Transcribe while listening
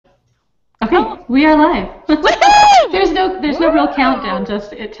Okay, we are live. There's no real countdown.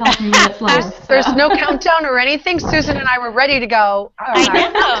 Just it tells me when it's live. There's no countdown or anything. Susan and I were ready to go. I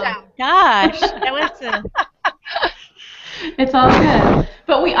know. Gosh, that was It's all good.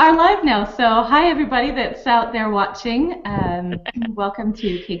 But we are live now. So hi everybody that's out there watching. Welcome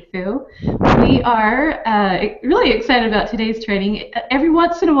to Cake Foo. We are really excited about today's training. Every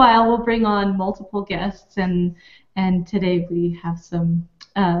once in a while we'll bring on multiple guests, and today we have some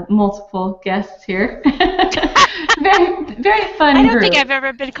multiple guests here. very fun I don't group. think I've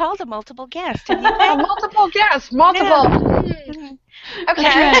ever been called a multiple guest. Have you been? Multiple guests. Multiple. Yeah. Okay.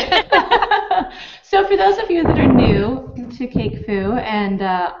 Right. So for those of you that are new to Cake Foo and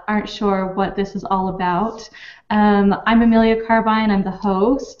aren't sure what this is all about, I'm Amelia Carbine. I'm the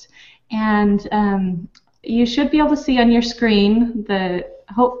host, and you should be able to see on your screen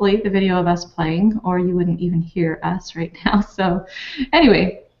hopefully the video of us playing, or you wouldn't even hear us right now. So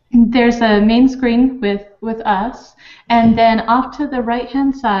anyway, there's a main screen with us, and then off to the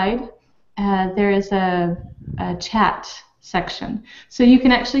right-hand side, there is a chat section. So you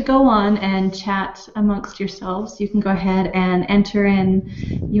can actually go on and chat amongst yourselves. You can go ahead and enter in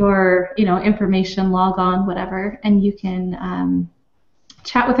your information, log on, whatever, and you can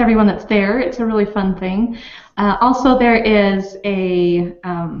chat with everyone that's there. It's a really fun thing. Also, there is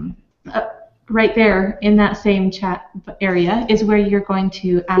right there in that same chat area is where you're going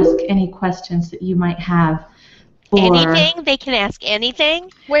to ask any questions that you might have. Anything? They can ask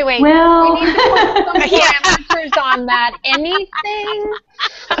anything? Wait. Well, we need to put some parameters on that. Anything?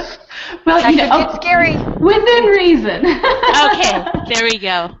 Well, That could get scary. Within reason. Okay, there we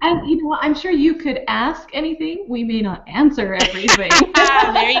go. And you know what? I'm sure you could ask anything. We may not answer everything.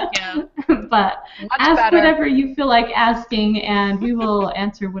 There you go. But Much ask better. whatever you feel like asking, and we will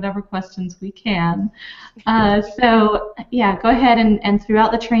answer whatever questions we can. So yeah, go ahead and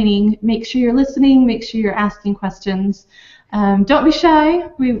throughout the training, make sure you're listening. Make sure you're asking questions. Don't be shy.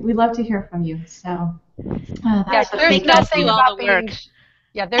 We love to hear from you. So Yes, there's nothing about being.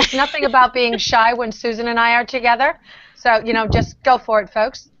 Yeah, there's nothing about being shy when Susan and I are together. So just go for it,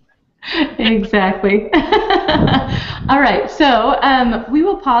 folks. Exactly. All right, so we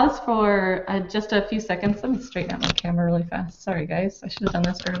will pause for just a few seconds. Let me straighten out my camera really fast. Sorry, guys. I should have done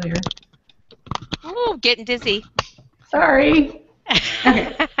this earlier. Ooh, getting dizzy. Sorry.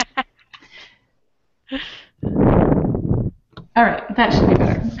 Okay. All right, that should be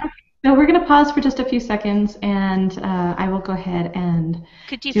better. Okay. So we're going to pause for just a few seconds, and I will go ahead and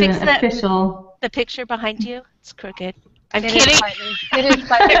Could you do fix an official... the picture behind you? It's crooked. I'm It kidding. is slightly. It is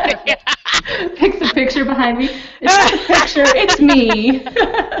slightly. Fix the picture behind me. It's not a picture, it's me.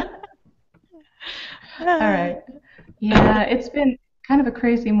 All right. Yeah, it's been kind of a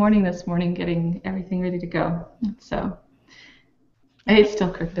crazy morning this morning getting everything ready to go. So it's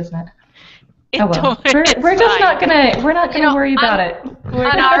still crooked, isn't it? Oh well. We're just not gonna worry about it.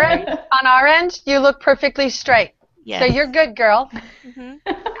 On our end, you look perfectly straight. Yes. So you're good, girl. Mm-hmm.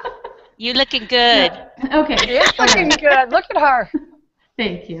 You looking good. Okay. She is looking good. Look at her.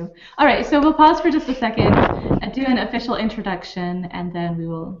 Thank you. All right, so we'll pause for just a second and do an official introduction, and then we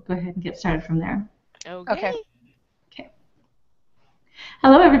will go ahead and get started from there. Okay.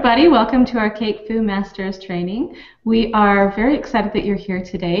 Hello, everybody. Welcome to our Cake Foo Masters training. We are very excited that you're here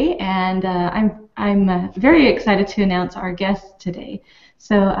today, and I'm very excited to announce our guest today.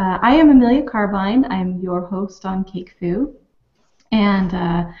 So I am Amelia Carbine. I'm your host on Cake Foo, and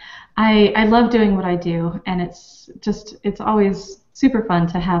I love doing what I do, and it's always super fun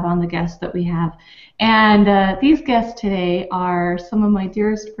to have on the guests that we have. And these guests today are some of my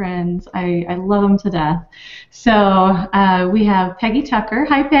dearest friends. I love them to death. So we have Peggy Tucker.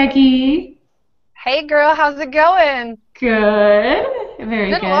 Hi, Peggy. Hey, girl. How's it going? Good. Very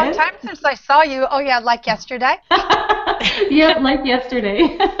good. It's been a long time since I saw you. Oh, yeah, like yesterday? Yep, like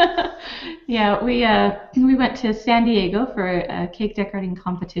yesterday. Yeah, we went to San Diego for a cake decorating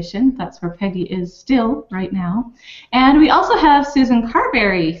competition. That's where Peggy is still right now. And we also have Susan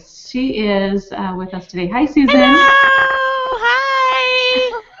Carberry. She is with us today. Hi, Susan. Hello.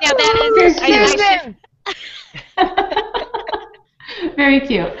 Hi. Now that is Susan. Very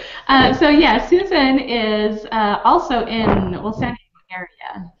cute. So yeah, Susan is also in San Diego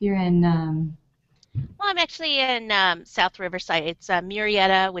area. You're in. Well, I'm actually in South Riverside. It's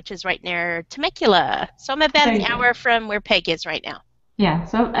Murrieta, which is right near Temecula. So I'm about an hour from where Peg is right now. Yeah,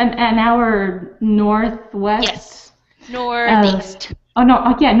 so an hour northwest. Yes, northeast.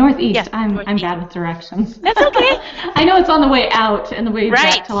 Northeast. Yeah, I'm northeast. bad with directions. That's okay. I know it's on the way out and the way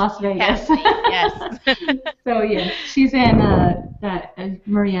Right. back to Las Vegas. Yes. So yeah, she's in that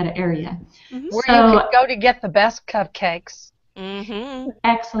Murrieta area. Mm-hmm. Where you could go to get the best cupcakes. Mm-hmm.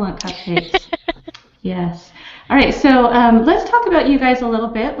 Excellent cupcakes. Yes. All right, so let's talk about you guys a little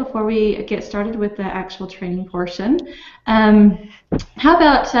bit before we get started with the actual training portion. How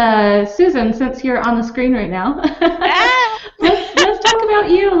about Susan, since you're on the screen right now? let's talk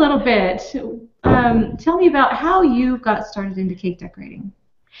about you a little bit. Tell me about how you got started into cake decorating.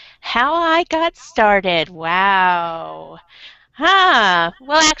 How I got started. Wow. Well,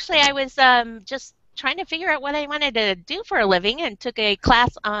 actually, I was just trying to figure out what I wanted to do for a living and took a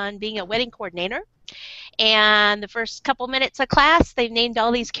class on being a wedding coordinator. And the first couple minutes of class, they named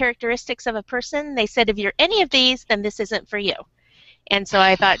all these characteristics of a person. They said, if you're any of these, then this isn't for you. And so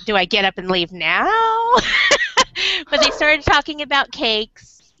I thought, do I get up and leave now? But they started talking about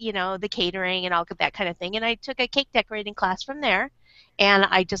cakes, you know, the catering and all that kind of thing. And I took a cake decorating class from there. And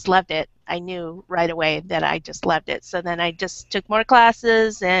I just loved it. I knew right away that I just loved it. So then I just took more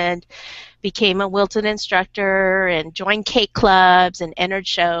classes and became a Wilton instructor and joined cake clubs and entered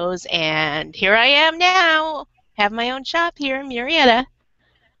shows. And here I am now. Have my own shop here in Murrieta.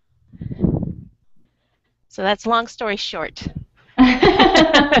 So that's long story short.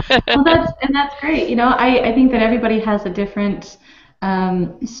 Well, that's great. You know, I think that everybody has a different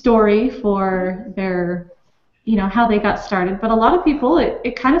story for their, you know, how they got started. But a lot of people,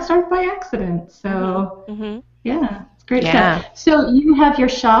 it kind of started by accident. So, yeah, it's great stuff. So you have your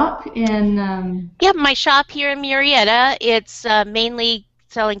shop in... Yeah, my shop here in Murrieta. It's mainly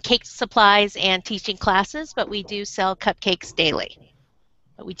selling cake supplies and teaching classes, but we do sell cupcakes daily.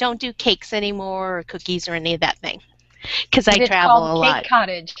 But we don't do cakes anymore or cookies or any of that thing because I travel a lot. Cake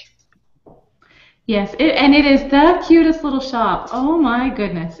Cottage. Yes, and it is the cutest little shop. Oh my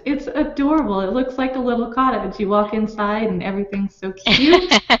goodness, it's adorable. It looks like a little cottage. You walk inside and everything's so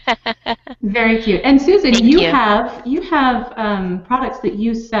cute. Very cute. And Susan, you have products that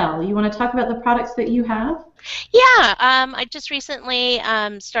you sell. You want to talk about the products that you have? Yeah, I just recently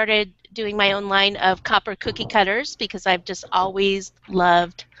started doing my own line of copper cookie cutters because I've just always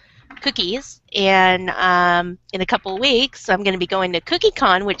loved cookies, and in a couple of weeks I'm going to be going to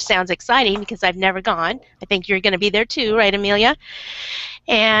CookieCon, which sounds exciting because I've never gone. I think you're going to be there too, right, Amelia?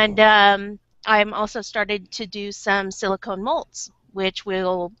 And I'm also started to do some silicone molds, which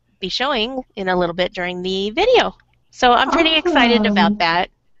we'll be showing in a little bit during the video. So I'm pretty excited about that.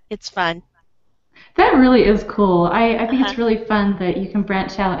 It's fun. That really is cool. I think it's really fun that you can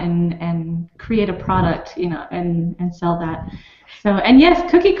branch out and create a product, you know, and sell that. So, and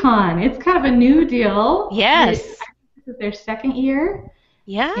yes, CookieCon, it's kind of a new deal. Yes. I think this is their second year.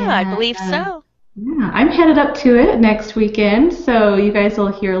 Yeah, and, I believe so. Yeah, I'm headed up to it next weekend, so you guys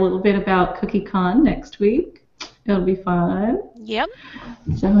will hear a little bit about CookieCon next week. It'll be fun. Yep.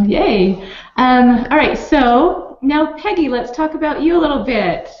 So, yay. All right, so now, Peggy, let's talk about you a little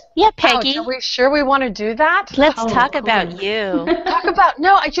bit. Yeah, Peggy. Are we sure we want to do that? Let's talk about you.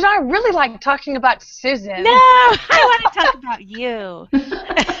 No, I really like talking about Susan. No, I want to talk about you.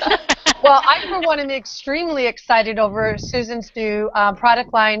 Well, I, for one, am extremely excited over Susan's new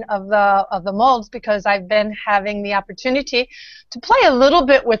product line of the molds because I've been having the opportunity to play a little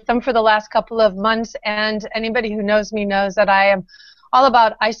bit with them for the last couple of months, and anybody who knows me knows that I am all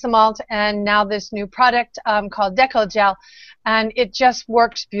about isomalt and now this new product called DECOgel, and it just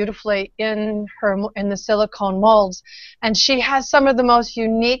works beautifully in the silicone molds. And she has some of the most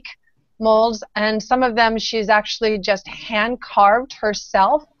unique molds, and some of them she's actually just hand carved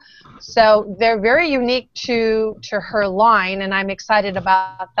herself. So they're very unique to her line, and I'm excited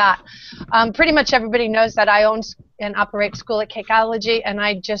about that. Pretty much everybody knows that I own and operate School at Cakeology, and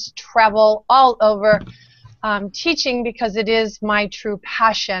I just travel all over teaching because it is my true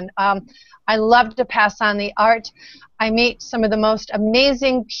passion. I love to pass on the art. I meet some of the most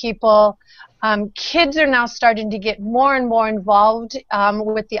amazing people. Kids are now starting to get more and more involved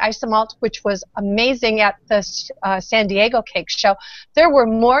with the isomalt, which was amazing at the San Diego Cake Show. There were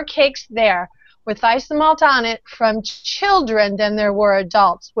more cakes there with isomalt on it from children than there were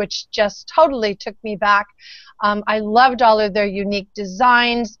adults, which just totally took me back. I loved all of their unique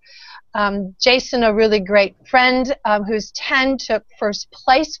designs. Jason, a really great friend who's 10, took first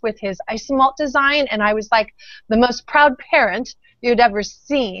place with his isomalt design, and I was like the most proud parent you'd ever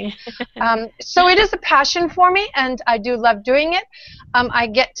seen. So it is a passion for me, and I do love doing it. I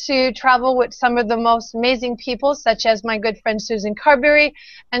get to travel with some of the most amazing people, such as my good friend Susan Carberry,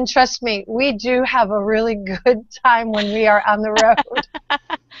 and trust me, we do have a really good time when we are on the road.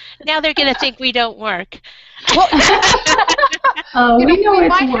 Now they're going to think we don't work. Well, we know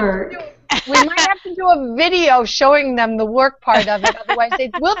it's work. We might have to do a video showing them the work part of it. Otherwise,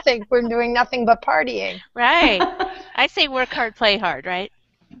 they will think we're doing nothing but partying. Right. I say work hard, play hard, right?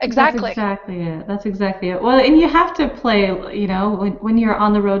 Exactly. That's exactly it. That's exactly it. Well, and you have to play, when you're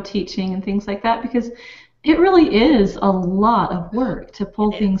on the road teaching and things like that, because it really is a lot of work to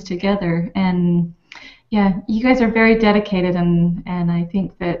pull things together. And yeah, you guys are very dedicated, and I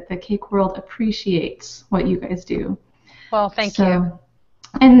think that the cake world appreciates what you guys do. Well, thank you.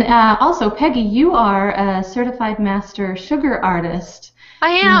 And also, Peggy, you are a certified master sugar artist. I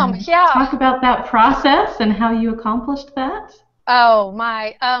am, yeah. Talk about that process and how you accomplished that. Oh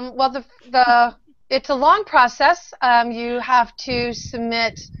my. Well, it's a long process. You have to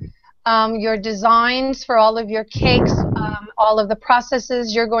submit your designs for all of your cakes, all of the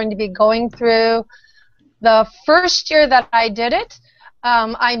processes you're going to be going through. The first year that I did it,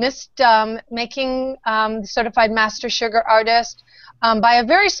 I missed making the Certified Master Sugar Artist by a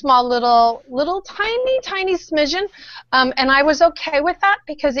very small little tiny smidgen, and I was okay with that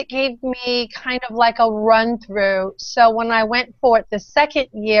because it gave me kind of like a run through. So when I went for it the second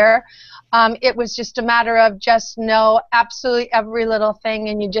year, it was just a matter of just know absolutely every little thing,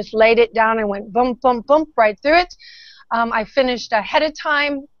 and you just laid it down and went boom, boom, boom right through it. I finished ahead of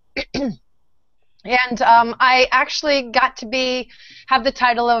time. And I actually got to have the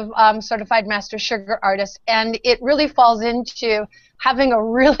title of Certified Master Sugar Artist, and it really falls into having a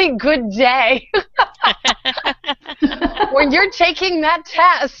really good day when you're taking that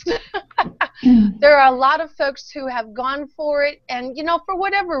test. There are a lot of folks who have gone for it, and for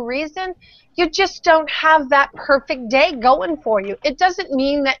whatever reason, you just don't have that perfect day going for you. It doesn't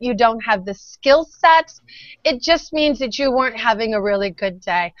mean that you don't have the skill sets. It just means that you weren't having a really good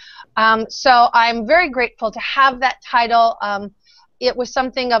day. So I'm very grateful to have that title. It was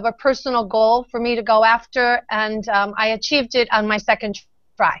something of a personal goal for me to go after, and I achieved it on my second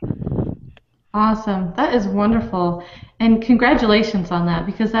try. Awesome. That is wonderful. And congratulations on that,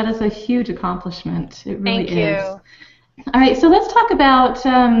 because that is a huge accomplishment. It really is. Thank you. All right, so let's talk about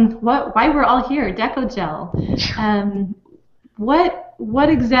why we're all here, DECOgel. What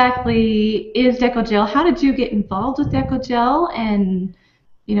exactly is DECOgel? How did you get involved with DECOgel? And,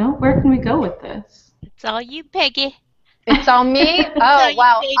 where can we go with this? It's all you, Peggy. It's all me? Oh,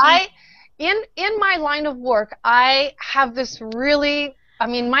 wow. You, in my line of work, I have this really,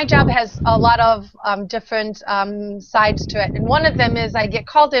 my job has a lot of different sides to it. And one of them is I get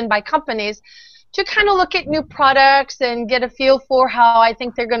called in by companies to kind of look at new products and get a feel for how I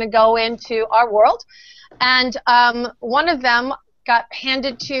think they're going to go into our world. And one of them got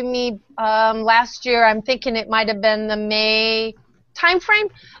handed to me last year. I'm thinking it might have been the May timeframe,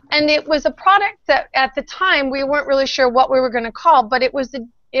 and it was a product that at the time we weren't really sure what we were going to call, but it was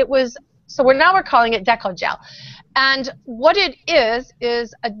so we're calling it DECOgel. And what it is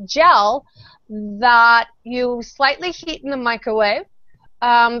a gel that you slightly heat in the microwave.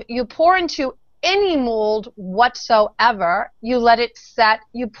 You pour into any mold whatsoever, you let it set,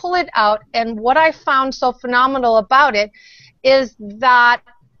 you pull it out, and what I found so phenomenal about it is that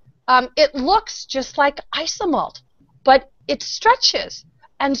it looks just like isomalt, but it stretches.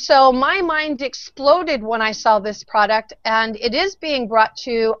 And so my mind exploded when I saw this product, and it is being brought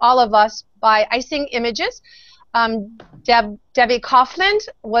to all of us by Icing Images. Debbie Coughlin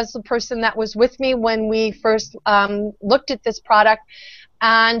was the person that was with me when we first looked at this product.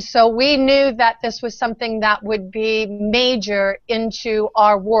 And so we knew that this was something that would be major into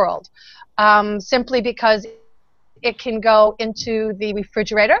our world, simply because it can go into the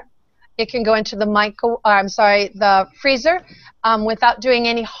refrigerator, it can go into the freezer, without doing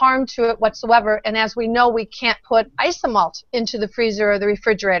any harm to it whatsoever. And as we know, we can't put isomalt into the freezer or the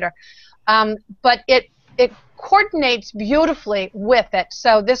refrigerator, but it coordinates beautifully with it.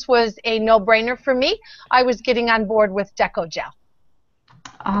 So this was a no-brainer for me. I was getting on board with DECOgel.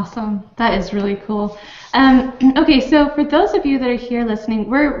 Awesome. That is really cool. Okay, so for those of you that are here listening,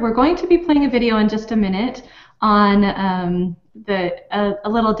 we're going to be playing a video in just a minute on a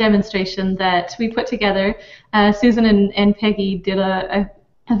little demonstration that we put together. Susan and Peggy did a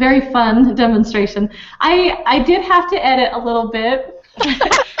very fun demonstration. I did have to edit a little bit,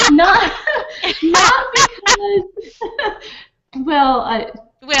 not because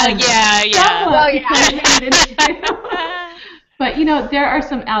But there are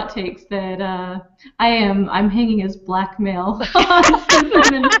some outtakes that I'm hanging as blackmail on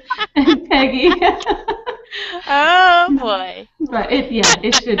Susan and Peggy. Oh boy! But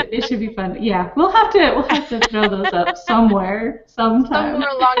it should be fun. Yeah, we'll have to throw those up sometime. Somewhere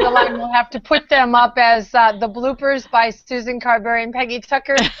along the line, we'll have to put them up as the bloopers by Susan Carberry and Peggy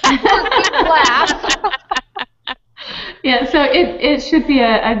Tucker. Yeah, so it should be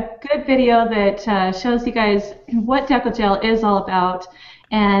a good video that shows you guys what DECOgel is all about.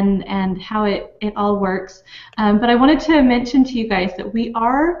 and how it all works. But I wanted to mention to you guys that we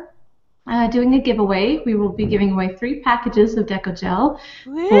are doing a giveaway. We will be giving away 3 packages of DECOgel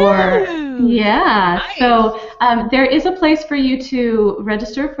for, yeah. Nice. So there is a place for you to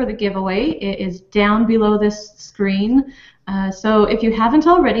register for the giveaway. It is down below this screen. So if you haven't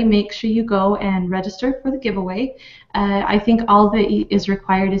already, make sure you go and register for the giveaway. I think all that is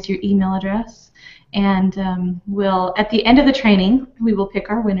required is your email address. And we'll, at the end of the training, we will pick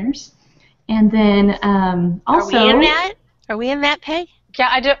our winners. And then also... Are we in that? Are we in that, Peg? Yeah,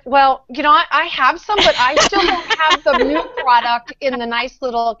 I do. Well, you know, I have some, but I still don't have the new product in the nice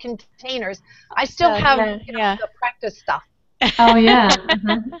little containers. I still have the practice stuff. Oh, yeah.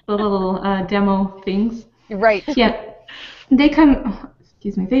 The little demo things. Right. Yeah. They come,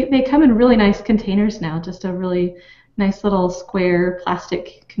 excuse me, they come in really nice containers now, just a really nice little square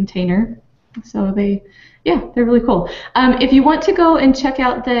plastic container. So they're really cool. If you want to go and check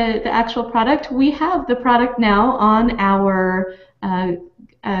out the actual product, we have the product now on our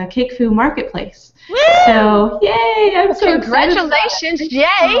Cake Foo Marketplace. Woo! So, yay! I'm so excited. Congratulations!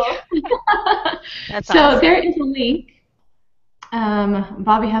 Yay! That's so awesome. there is a link.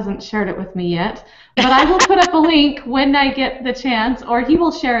 Bobby hasn't shared it with me yet, but I will put up a link when I get the chance, or he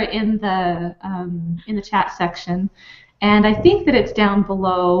will share it in the chat section. And I think that it's down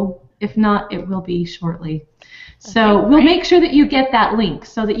below. If not, it will be shortly. So we'll make sure that you get that link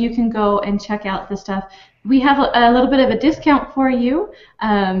so that you can go and check out the stuff. We have a little bit of a discount for you.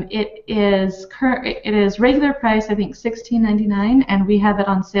 It is regular price, I think $16.99, and we have it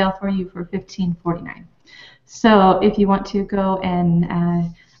on sale for you for $15.49. So if you want to go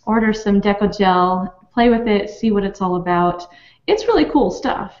and order some DECOgel, play with it, see what it's all about, it's really cool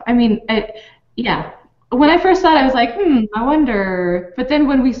stuff. I mean, yeah. When I first saw it, I was like, I wonder. But then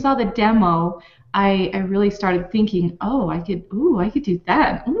when we saw the demo, I really started thinking, I could do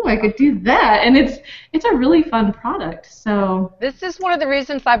that. Ooh, I could do that. And it's a really fun product. So this is one of the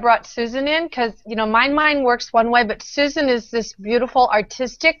reasons I brought Susan in, because my mind works one way, but Susan is this beautiful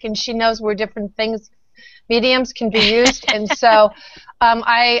artistic, and she knows where different mediums can be used. And so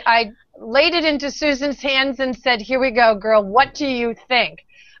I laid it into Susan's hands and said, here we go, girl, what do you think?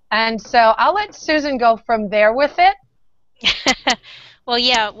 And so I'll let Susan go from there with it. Well,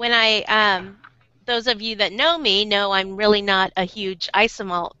 yeah, when those of you that know me know I'm really not a huge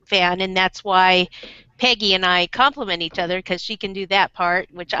isomalt fan, and that's why Peggy and I complement each other, because she can do that part,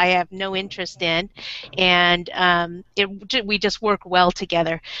 which I have no interest in, and we just work well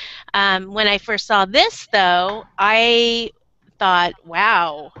together. When I first saw this, though, I thought,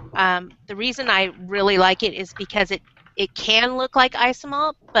 wow, the reason I really like it is because it can look like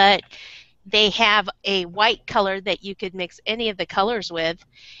isomalt, but they have a white color that you could mix any of the colors with,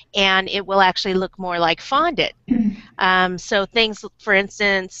 and it will actually look more like fondant. So things, for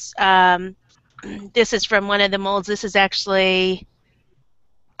instance, this is from one of the molds. This is actually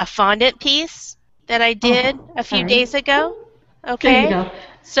a fondant piece that I did a few days ago. Okay. There you go.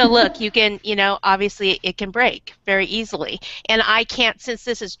 So look, you can, obviously it can break very easily. And I can't, since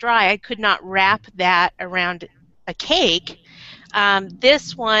this is dry, I could not wrap that around a cake.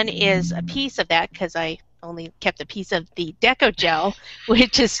 This one is a piece of that, because I only kept a piece of the DECOgel,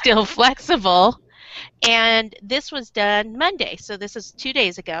 which is still flexible. And this was done Monday, so this is 2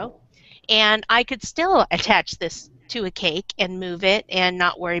 days ago. And I could still attach this to a cake and move it and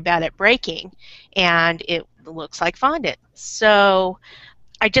not worry about it breaking. And it looks like fondant. So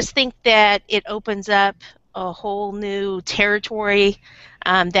I just think that it opens up a whole new territory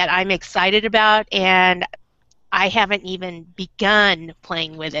that I'm excited about, and I haven't even begun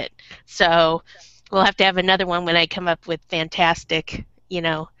playing with it. So we'll have to have another one when I come up with fantastic,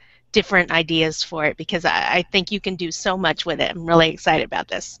 different ideas for it, because I think you can do so much with it. I'm really excited about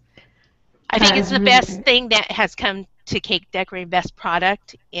this. I think it's the best thing that has come to Cake Decorating, best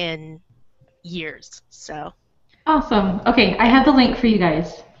product in years. So awesome. Okay, I have the link for you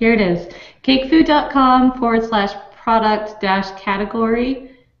guys. Here it is.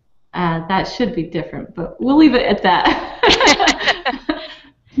 cakefood.com/product-category. That should be different, but we'll leave it at that.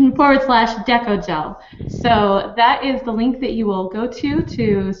 /DECOgel. So that is the link that you will go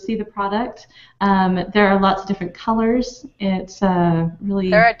to see the product. There are lots of different colors. It's really...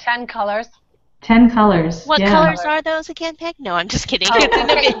 There are 10 colors. 10 colors. What colors are those again, Peg? No, I'm just kidding.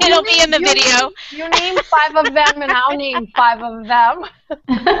 It'll be in the video. You name 5 of them, and I'll name 5 of them.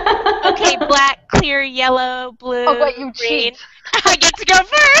 Okay, black, clear, yellow, blue, but you green. cheat. I get to go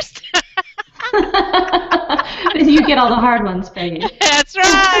first. You get all the hard ones, Peggy. That's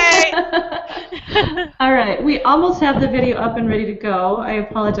right. All right, we almost have the video up and ready to go. I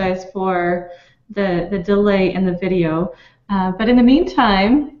apologize for the delay in the video. But in the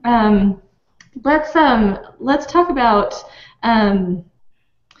meantime, let's talk about, I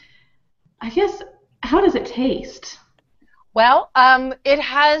guess, how does it taste? Well,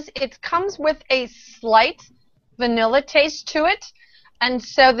 it comes with a slight vanilla taste to it, and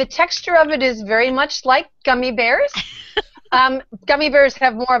so the texture of it is very much like gummy bears. Gummy bears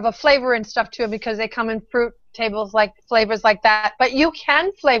have more of a flavor and stuff to it because they come in fruit tables like flavors like that. But you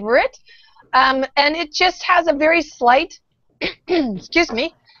can flavor it, and it just has a very slight, excuse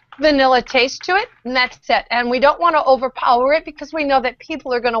me, vanilla taste to it, and that's it. And we don't want to overpower it because we know that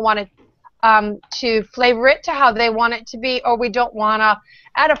people are going to want to flavor it to how they want it to be, or we don't want to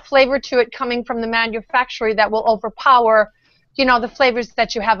add a flavor to it coming from the manufacturer that will overpower, the flavors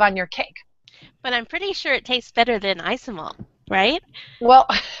that you have on your cake. But I'm pretty sure it tastes better than isomalt, right? Well,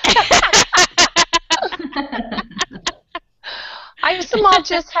 isomalt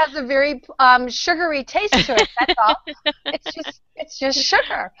just has a very sugary taste to it. That's all. It's just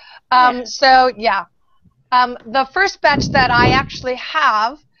sugar. So yeah, the first batch that I actually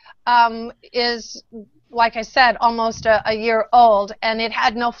have is, like I said, almost a year old, and it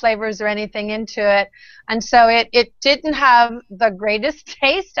had no flavors or anything into it, and so it didn't have the greatest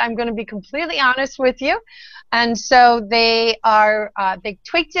taste. I'm going to be completely honest with you, and so they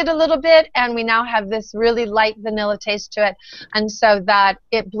tweaked it a little bit, and we now have this really light vanilla taste to it, and so that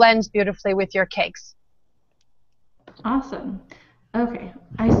it blends beautifully with your cakes. Awesome. Okay,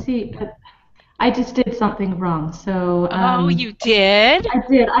 I see. I just did something wrong. So. Oh, you did? I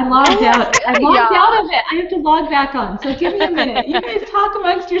did. I logged out. I logged out of it. I have to log back on. So give me a minute. You guys talk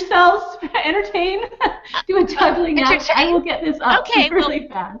amongst yourselves. Entertain. Do a juggling act. I will get this up really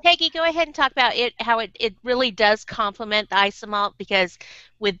fast. Peggy, go ahead and talk about it. How it really does complement the isomalt, because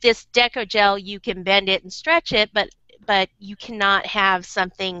with this DECOgel you can bend it and stretch it, but you cannot have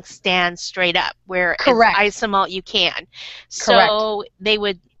something stand straight up, where isomalt you can. So they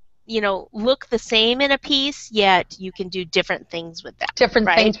would, look the same in a piece, yet you can do different things with them. Different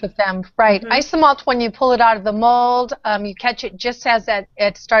things with them, right. Mm-hmm. Isomalt, when you pull it out of the mold, you catch it just as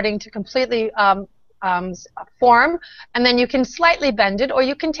it's starting to completely form, and then you can slightly bend it, or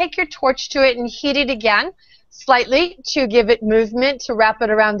you can take your torch to it and heat it again slightly to give it movement, to wrap it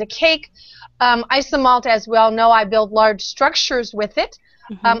around the cake. Isomalt, as we all know, I build large structures with it.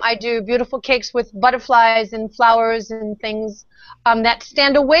 Mm-hmm. I do beautiful cakes with butterflies and flowers and things that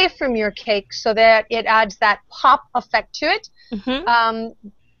stand away from your cake, so that it adds that pop effect to it. Mm-hmm.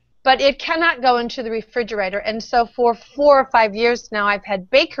 But it cannot go into the refrigerator. And so for 4 or 5 years now, I've had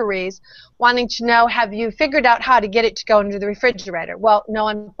bakeries wanting to know, have you figured out how to get it to go into the refrigerator? Well, no,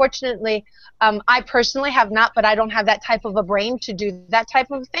 unfortunately, I personally have not, but I don't have that type of a brain to do that type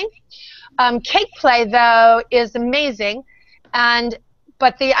of thing. Cake play, though, is amazing.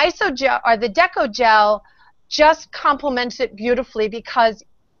 But the isogel or the DECOgel just complements it beautifully, because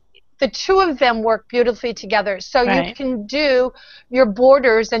the two of them work beautifully together. So you can do your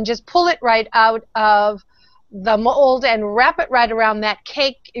borders and just pull it right out of the mold and wrap it right around that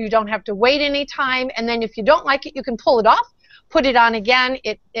cake. You don't have to wait any time. And then if you don't like it, you can pull it off, put it on again.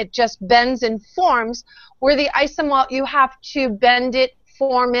 It just bends and forms. Where the isomalt, you have to bend it,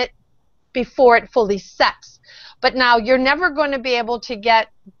 form it before it fully sets. But now you're never going to be able to get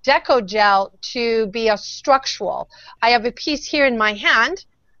DECOgel to be a structural. I have a piece here in my hand,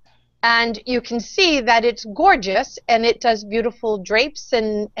 and you can see that it's gorgeous, and it does beautiful drapes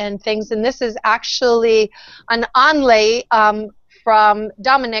and things. And this is actually an onlay from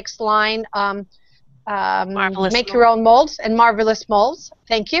Dominic's line, Make Your Own Molds and Marvelous Molds.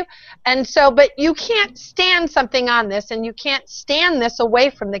 Thank you. And so, but you can't stand something on this, and you can't stand this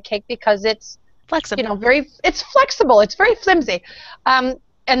away from the cake because it's flexible. It's flexible. It's very flimsy. And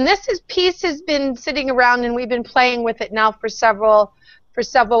this piece has been sitting around, and we've been playing with it now for several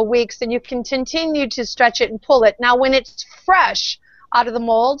weeks, and you can continue to stretch it and pull it. Now, when it's fresh out of the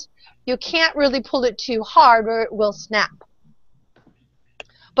mold, you can't really pull it too hard or it will snap.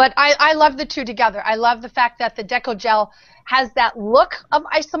 But I love the two together. I love the fact that the DECOgel has that look of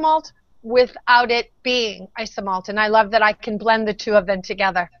isomalt without it being isomalt, and I love that I can blend the two of them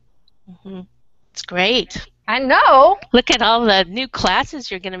together. Mm-hmm. It's great. I know. Look at all the new classes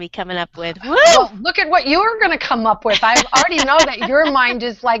you're going to be coming up with. Woo! Well, look at what you're going to come up with. I already know that your mind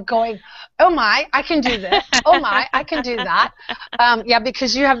is like going, oh my, I can do this. Oh my, I can do that. Yeah,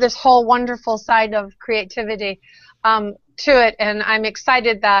 because you have this whole wonderful side of creativity to it, and I'm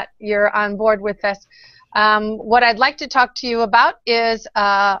excited that you're on board with this. What I'd like to talk to you about is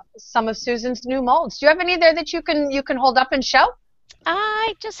some of Susan's new molds. Do you have any there that you can hold up and show?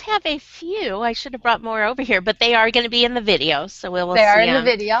 I just have a few. I should have brought more over here, but they are going to be in the video, so we'll see. They are in the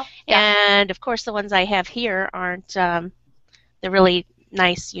video. Yeah. And of course, the ones I have here aren't the really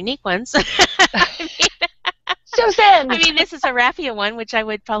nice, unique ones. Susan! I mean, this is a raffia one, which I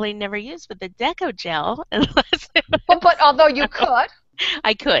would probably never use with the DECOgel unless but although you could.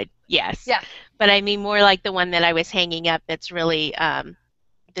 I could, yes. Yes. But I mean more like the one that I was hanging up that's really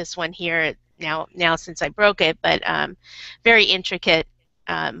this one here now since I broke it, but very intricate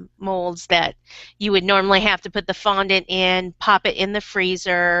molds that you would normally have to put the fondant in, pop it in the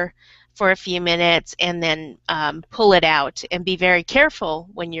freezer for a few minutes, and then pull it out, and be very careful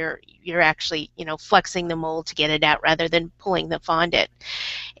when you're actually flexing the mold to get it out rather than pulling the fondant.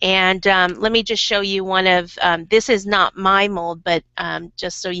 And let me just show you one of this is not my mold, but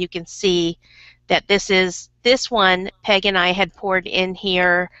just so you can see that this one Peg and I had poured in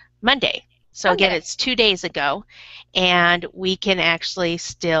here Monday. So again, it's 2 days ago, and we can actually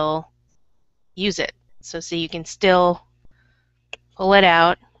still use it. So see, you can still pull it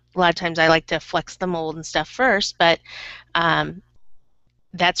out. A lot of times I like to flex the mold and stuff first, but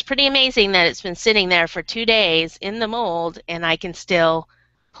that's pretty amazing that it's been sitting there for 2 days in the mold, and I can still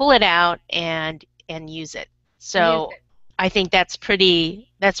pull it out and use it. So I think that's pretty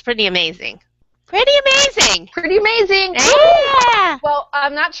amazing. Pretty amazing. Pretty amazing. Yeah. Well,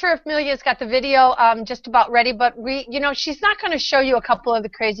 I'm not sure if Amelia's got the video just about ready, but she's not going to show you a couple of the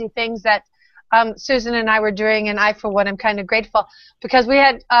crazy things that Susan and I were doing, and I, for one, am kind of grateful because we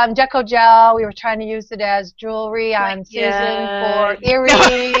had DECOgel. We were trying to use it as jewelry on Susan for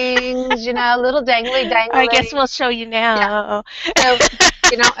earrings, little dangly. I guess we'll show you now. Yeah. So,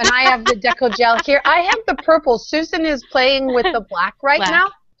 and I have the DECOgel here. I have the purple. Susan is playing with the black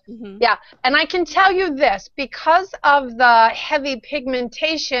now. Mm-hmm. Yeah, and I can tell you this, because of the heavy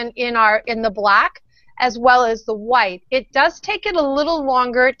pigmentation in the black as well as the white, it does take it a little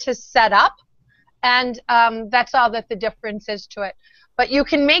longer to set up, and that's all that the difference is to it. But you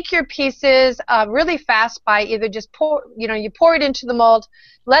can make your pieces really fast by either just you pour it into the mold,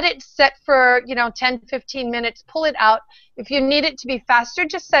 let it set for 10-15 minutes, pull it out. If you need it to be faster,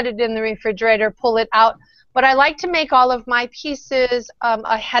 just set it in the refrigerator, pull it out. But I like to make all of my pieces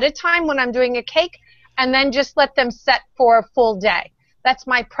ahead of time when I'm doing a cake, and then just let them set for a full day. That's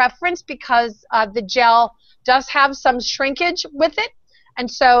my preference because the gel does have some shrinkage with it. And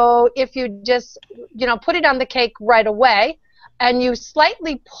so if you just, put it on the cake right away and you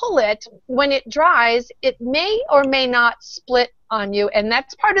slightly pull it, when it dries, it may or may not split on you. And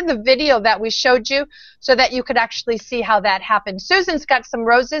that's part of the video that we showed you so that you could actually see how that happened. Susan's got some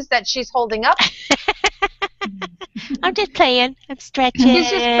roses that she's holding up. I'm just playing. I'm stretching. She's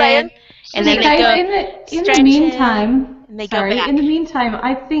just playing. And then in the meantime, and they go back. In the meantime,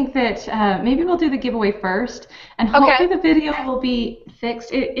 I think that maybe we'll do the giveaway first, and hopefully the video will be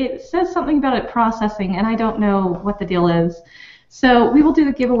fixed. It says something about it processing, and I don't know what the deal is. So we will do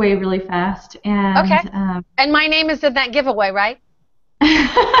the giveaway really fast. And, and my name is in that giveaway, right?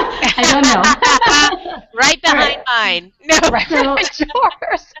 I don't know. Right behind mine. No, right behind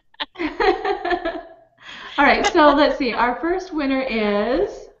yours. All right, so let's see. Our first winner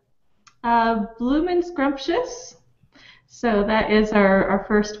is Bloomin' Scrumptious. So that is our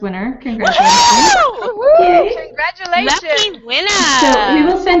first winner. Congratulations. Yay. Congratulations. Lucky winner. So we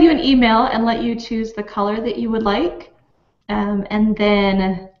will send you an email and let you choose the color that you would like. And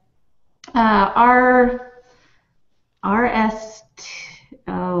then RSTINCER,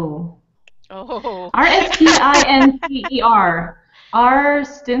 R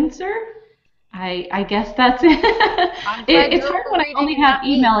Stincer. I guess that's it. It's hard when I only have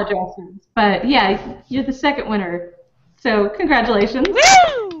email addresses, but yeah, you're the second winner. So congratulations.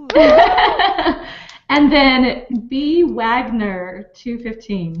 Woo! And then B Wagner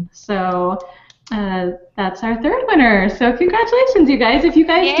 215. So that's our third winner. So congratulations, you guys. If you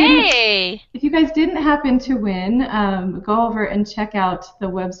guys didn't happen to win, go over and check out the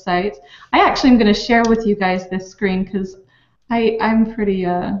website. I actually am going to share with you guys this screen because I'm pretty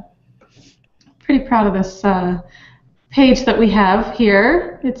proud of this page that we have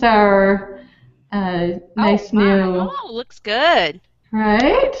here. It's our nice new. Oh, looks good.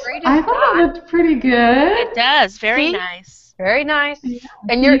 Right? I thought it looked pretty good. It does. Very nice. Very nice. Yeah.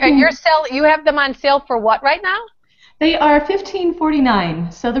 And you have them on sale for what right now? They are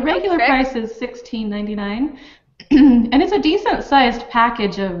 $15.49. So the regular price is $16.99. And it's a decent sized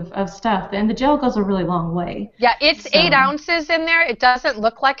package of stuff, and the gel goes a really long way. Yeah, it's 8 ounces in there. It doesn't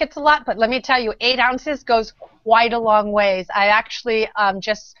look like it's a lot, but let me tell you, 8 ounces goes quite a long ways. I actually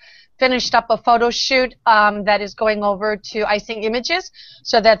just finished up a photo shoot that is going over to Icing Images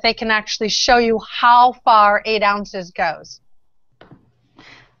so that they can actually show you how far 8 ounces goes.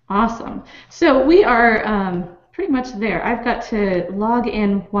 Awesome. So we are pretty much there. I've got to log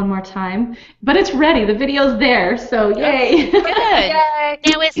in one more time, but it's ready. The video's there, so yay. Good. Yay.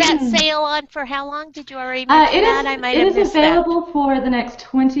 Now, is that sale on for how long? Did you already mention that? I might have missed that. It is available for the next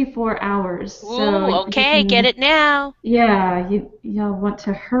 24 hours. Ooh, So okay, get it now. Yeah, you'll want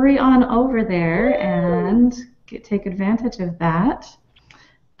to hurry on over there and take advantage of that.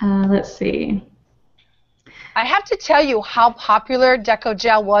 Let's see. I have to tell you how popular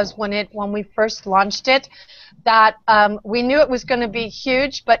DECOgel was when we first launched it. That we knew it was going to be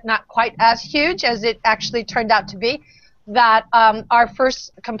huge, but not quite as huge as it actually turned out to be. That our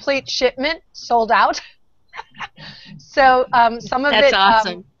first complete shipment sold out. So some of That's it.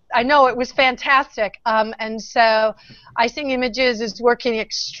 awesome. I know, it was fantastic. And so Icing Images is working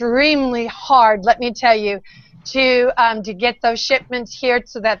extremely hard, let me tell you, to get those shipments here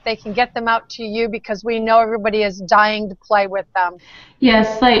so that they can get them out to you, because we know everybody is dying to play with them.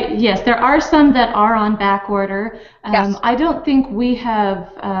 Yes, yes, there are some that are on back order. Yes. I don't think we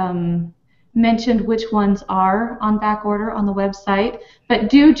have mentioned which ones are on back order on the website, but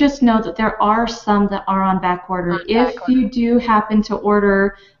do just know that there are some that are on back order. If you do happen to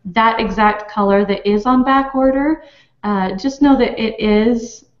order that exact color that is on back order, just know that it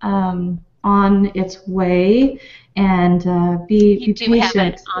is on its way, and be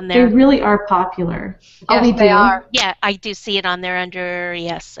patient. On there. They really are popular. Yes, they are. Yeah, I do see it on there under,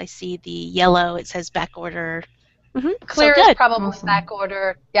 yes, I see the yellow. It says back order. Clear so is probably back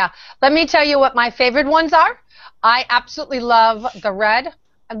order. Yeah. Let me tell you what my favorite ones are. I absolutely love the red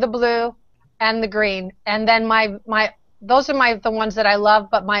and the blue and the green. And then those are the ones that I love,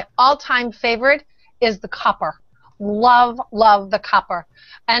 but my all-time favorite is the copper. Love the copper.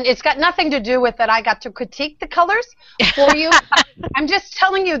 And it's got nothing to do with that I got to critique the colors for you. I'm just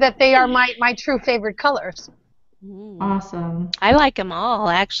telling you that they are my true favorite colors. Awesome. I like them all,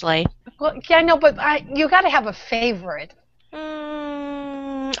 actually. Well, yeah, I know, but you got to have a favorite.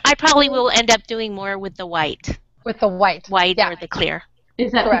 I probably will end up doing more with the white. With the white. White yeah. or the clear.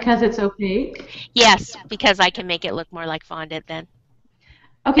 Is that Correct. because it's opaque? Yes, because I can make it look more like fondant then.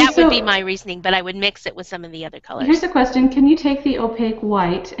 Okay, that would be my reasoning, but I would mix it with some of the other colors. Here's a question. Can you take the opaque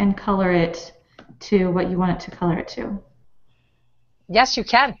white and color it to what you want it to color it to? Yes, you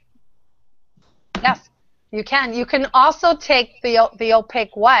can. Yes, you can. You can also take the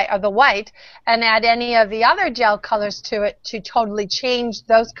opaque white, or the white, and add any of the other gel colors to it to totally change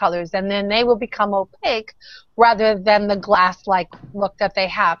those colors, and then they will become opaque rather than the glass-like look that they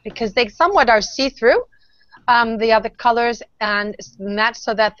have, because they somewhat are see-through. The other colors, and that's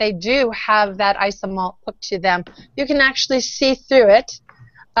so that they do have that isomalt look to them. You can actually see through it,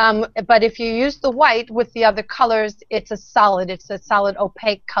 but if you use the white with the other colors, it's a solid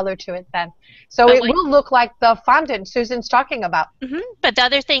opaque color to it then. So it will look like the fondant Susan's talking about. But the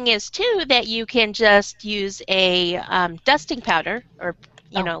other thing is, too, that you can just use a dusting powder, or,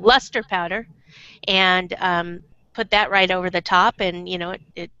 luster powder, and put that right over the top, and,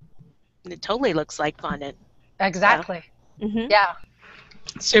 it totally looks like fondant. Exactly. So, yeah.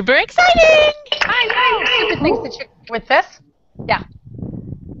 Super exciting! I know. Super things that you with this. Yeah.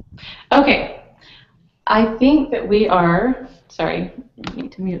 Okay. I think that we are. Sorry, I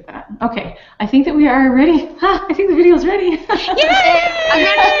need to mute that. Okay. I think that we are ready. I think the video's ready.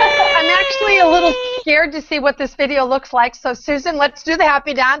 I'm actually a little scared to see what this video looks like. So, Susan, let's do the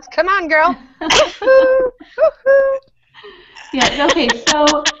happy dance. Come on, girl. Yeah. Okay.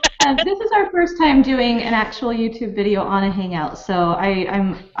 So. This is our first time doing an actual YouTube video on a Hangout, so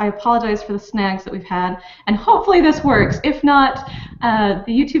I apologize for the snags that we've had, and hopefully this works. If not, the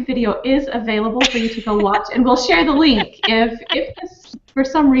YouTube video is available for you to go watch, and we'll share the link if this for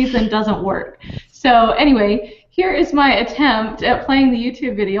some reason doesn't work. So anyway, here is my attempt at playing the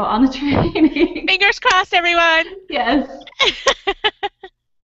YouTube video on the training. Fingers crossed, everyone. Yes.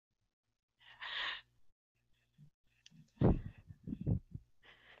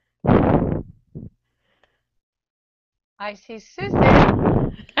 I see Susan.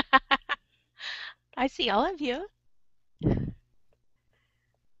 I see all of you.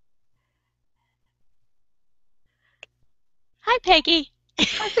 Hi, Peggy.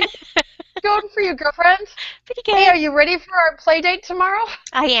 How's it going for you, girlfriend? Pretty good. Hey, are you ready for our play date tomorrow?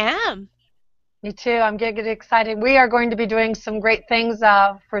 I am. Me too. I'm getting excited. We are going to be doing some great things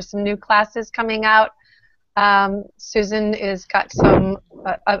for some new classes coming out. Susan has got some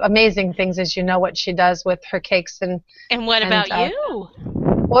amazing things, as you know, what she does with her cakes. And what about you?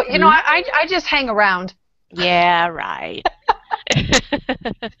 Well, I just hang around. Yeah, right.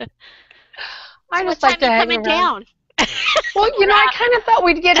 I just like to hang around. Down? Well, I kind of thought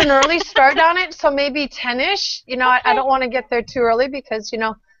we'd get an early start on it, so maybe 10-ish. I don't want to get there too early because,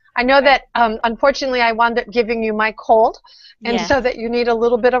 I know that unfortunately I wound up giving you my cold, and Yes. so that you need a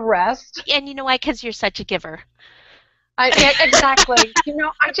little bit of rest. And you know why? Because you're such a giver. Yeah, exactly.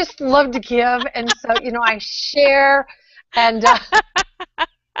 I just love to give, and so I share, and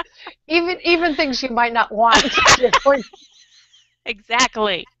even things you might not want.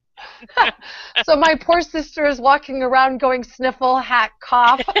 Exactly. So my poor sister is walking around going sniffle, hack,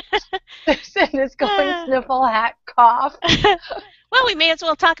 cough. Susan is going sniffle, hack, cough. Well, we may as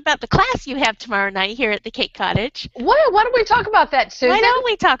well talk about the class you have tomorrow night here at the Cake Cottage. Why don't we talk about that, Susan? Why don't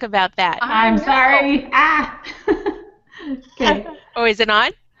we talk about that? I'm sorry. Okay. Oh, is it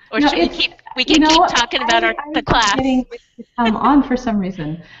on? Or No, should we keep talking about the class? Getting it to come on for some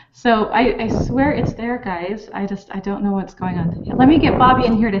reason. So I swear it's there, guys. I don't know what's going on. Let me get Bobby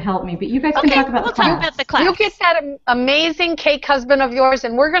in here to help me. But you guys can talk about the class. Talk about the class. You get that amazing cake husband of yours,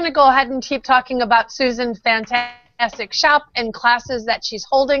 and we're going to go ahead and keep talking about Susan's fantastic shop and classes that she's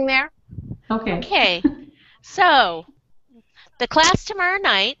holding there. Okay. Okay. So the class tomorrow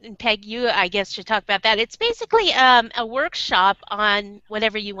night, and Peg, you, I guess, should talk about that. It's basically a workshop on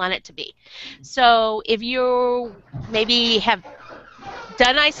whatever you want it to be. So if you maybe have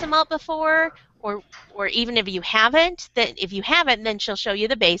done isomalt before, or even if you haven't, then she'll show you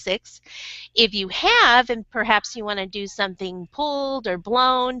the basics. If you have, and perhaps you want to do something pulled or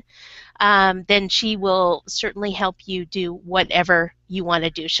blown, then she will certainly help you do whatever you want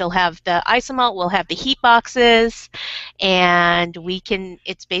to do. She'll have the isomalt, we'll have the heat boxes, and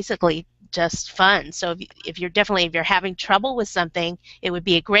it's basically just fun. So if you're having trouble with something, it would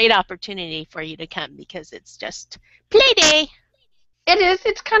be a great opportunity for you to come, because it's just play day. It is.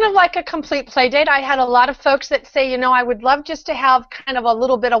 It's kind of like a complete play date. I had a lot of folks that say, I would love just to have kind of a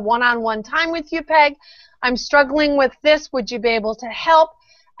little bit of one-on-one time with you, Peg. I'm struggling with this. Would you be able to help?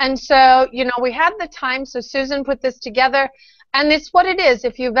 And so, we had the time, so Susan put this together, and it's what it is.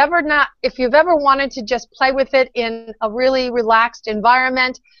 If you've ever wanted to just play with it in a really relaxed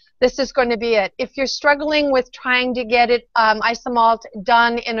environment, this is going to be it. If you're struggling with trying to get it isomalt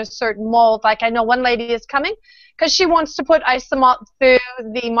done in a certain mold, like I know one lady is coming because she wants to put isomalt through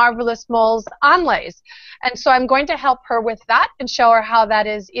the Marvelous Molds onlays. And so I'm going to help her with that and show her how that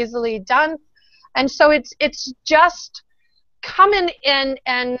is easily done. And so it's just come in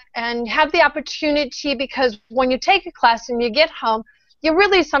and have the opportunity, because when you take a class and you get home, you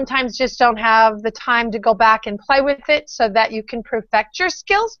really sometimes just don't have the time to go back and play with it so that you can perfect your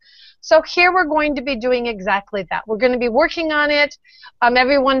skills. So here we're going to be doing exactly that. We're going to be working on it.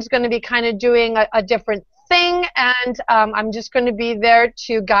 Everyone's going to be kind of doing a different thing, and I'm just going to be there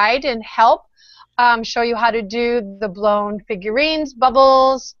to guide and help, show you how to do the blown figurines,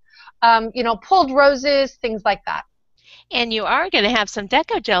 bubbles, pulled roses, things like that. And you are going to have some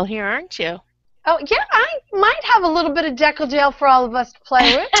DECOgel here, aren't you? Oh, yeah, I might have a little bit of DECOgel for all of us to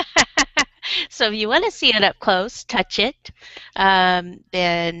play with. So if you want to see it up close, touch it,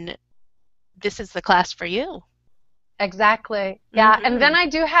 then this is the class for you. Exactly. Yeah, and then I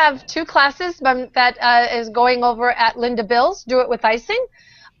do have 2 classes that is going over at Linda Bill's, Do It With Icing.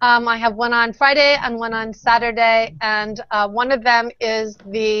 I have one on Friday and one on Saturday, and one of them is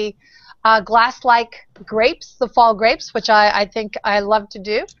the glass-like grapes, the fall grapes, which I think I love to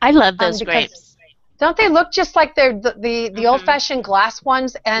do. I love those grapes. Don't they look just like they're the old-fashioned glass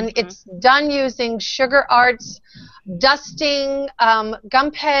ones? And it's done using sugar arts, dusting, gum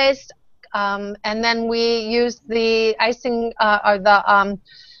paste, and then we use the icing or the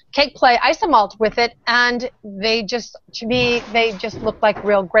cake play isomalt with it, and to me they just look like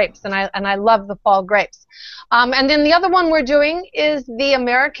real grapes, and I love the fall grapes. And then the other one we're doing is the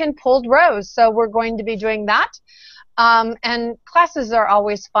American pulled rose, so we're going to be doing that. And classes are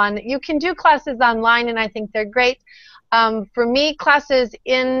always fun. You can do classes online, and I think they're great. For me, classes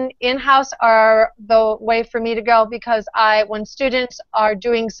in-house are the way for me to go, because when students are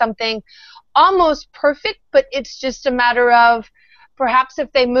doing something almost perfect, but it's just a matter of perhaps if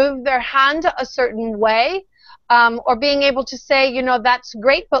they move their hand a certain way, or being able to say, that's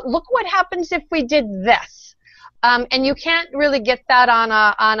great, but look what happens if we did this. And you can't really get that on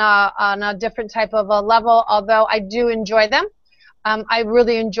a different type of a level, although I do enjoy them. I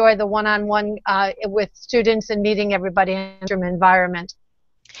really enjoy the one-on-one with students and meeting everybody in an environment.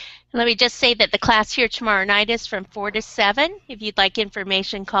 Let me just say that the class here tomorrow night is from 4 to 7. If you'd like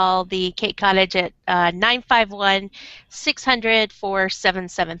information, call the Cake Cottage at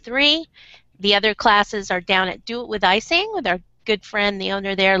 951-600-4773. The other classes are down at Do It With Icing with our good friend, the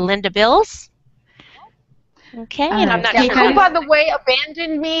owner there, Linda Bills. Okay, and I'm not sure. Who, by the way,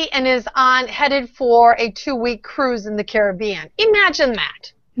 abandoned me and is headed for a 2-week cruise in the Caribbean. Imagine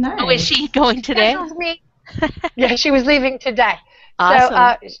that. Nice. Oh, is she going today? That was me. Yeah, she was leaving today.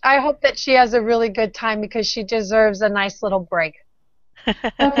 Awesome. So I hope that she has a really good time because she deserves a nice little break.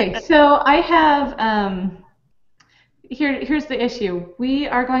 Okay, so I have here's the issue. We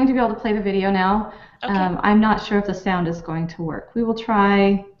are going to be able to play the video now. Okay. I'm not sure if the sound is going to work. We will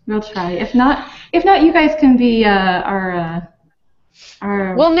try. We'll try. If not, you guys can be our.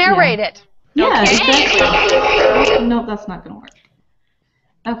 We'll narrate it. Yeah, Okay. exactly. Nope, that's not going to work.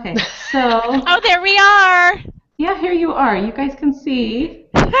 Okay, so. Oh, there we are. Yeah, here you are. You guys can see.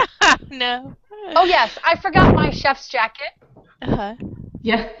 No. Oh, yes. I forgot my chef's jacket. Uh-huh.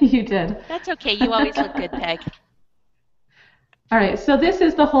 Yeah, you did. That's okay. You always look good, Peg. All right, so this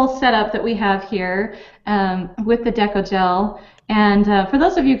is the whole setup that we have here with the DECOgel. And for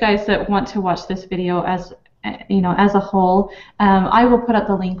those of you guys that want to watch this video as as a whole, I will put up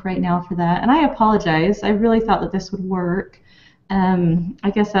the link right now for that. And I apologize. I really thought that this would work.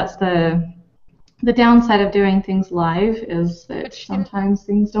 I guess that's the downside of doing things live is that sometimes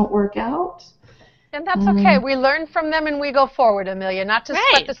things don't work out. And that's okay. We learn from them and we go forward, Amelia, not to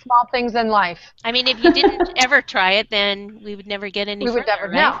sweat the small things in life. I mean, if you didn't ever try it, then we would never get any further, we would never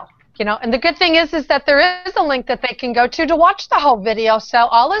right? know. And the good thing is that there is a link that they can go to watch the whole video, so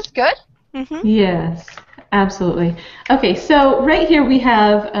all is good. Mm-hmm. Yes, absolutely. Okay, so right here we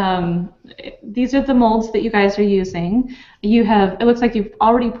have, these are the molds that you guys are using. You have, it looks like you've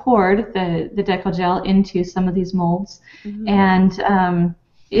already poured the DECOgel into some of these molds, and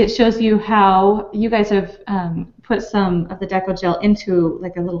it shows you how you guys have put some of the DECOgel into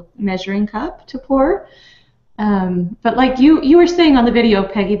like a little measuring cup to pour. But like you were saying on the video,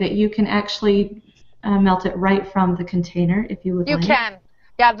 Peggy, that you can actually melt it right from the container if you would like. You can.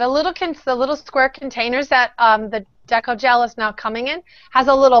 Yeah, the little square containers that the DECOgel is now coming in has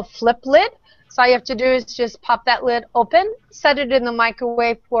a little flip lid. So all you have to do is just pop that lid open, set it in the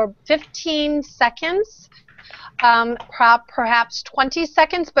microwave for 15 seconds, perhaps 20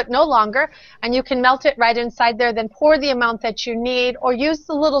 seconds, but no longer, and you can melt it right inside there, then pour the amount that you need, or use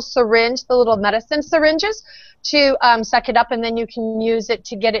the little syringe, the little medicine syringes, to suck it up, and then you can use it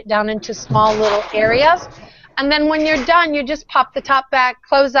to get it down into small little areas. And then when you're done, you just pop the top back,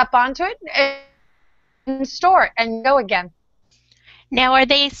 close up onto it, and store it, and go again. Now, are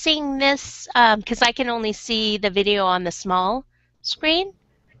they seeing this, because I can only see the video on the small screen?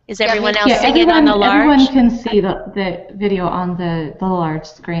 Is everyone else seeing it on the large? Everyone can see the video on the large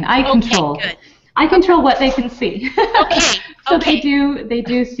screen. I Good. I control what they can see. Okay. So they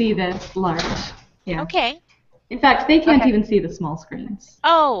do see this large. Yeah. Okay. In fact, they can't even see the small screens.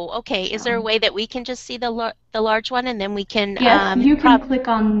 Oh, okay. Is there a way that we can just see the large one, and then we can? Yes, you can click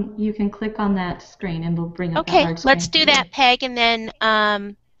on that screen, and it'll bring up that large screen. Okay, let's do that, Peg, and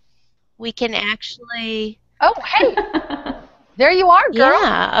then we can actually. Oh, hey, there you are, girl.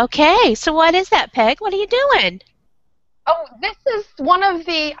 Yeah. Okay. So what is that, Peg? What are you doing? Oh, this is one of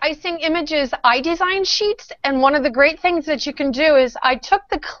the icing images I design sheets, and one of the great things that you can do is I took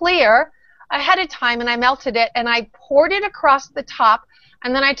the clear ahead of time and I melted it and I poured it across the top,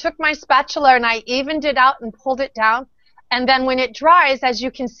 and then I took my spatula and I evened it out and pulled it down, and then when it dries, as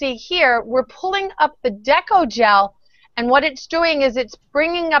you can see here, we're pulling up the DECOgel, and what it's doing is it's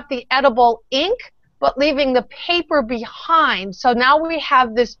bringing up the edible ink but leaving the paper behind. So now we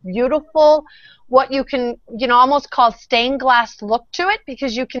have this beautiful, what you can almost call stained glass look to it,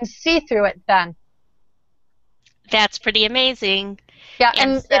 because you can see through it then. That's pretty amazing. Yeah,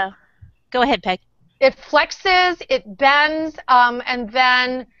 and so, go ahead, Peg. It flexes, it bends, and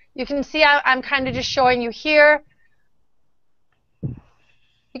then you can see I'm kind of just showing you here.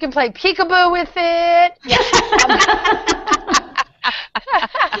 You can play peekaboo with it.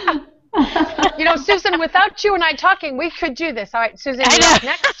 Susan, without you and I talking, we could do this. All right, Susan, you're up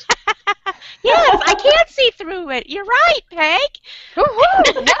next. Yes, I can see through it. You're right, Peg.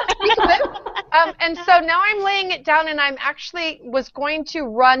 Woohoo! Yeah, peekaboo. And so now I'm laying it down, and I'm actually was going to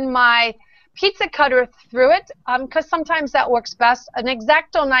run my pizza cutter through it, because sometimes that works best. An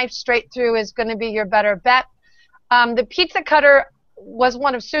X-Acto knife straight through is going to be your better bet. The pizza cutter was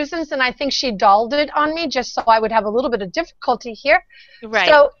one of Susan's, and I think she dulled it on me just so I would have a little bit of difficulty here. Right.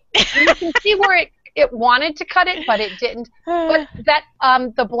 So you can see where it wanted to cut it, but it didn't. But that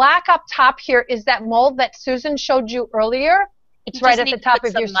the black up top here is that mold that Susan showed you earlier. It's right at the top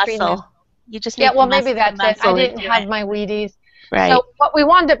of your screen. You just need maybe that's it. I didn't have my Wheaties. Right. So what we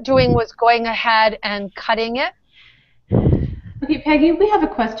wound up doing was going ahead and cutting it. Okay, Peggy, we have a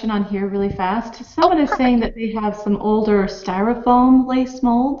question on here really fast. Someone is saying that they have some older styrofoam lace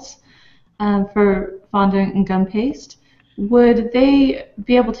molds for fondant and gum paste. Would they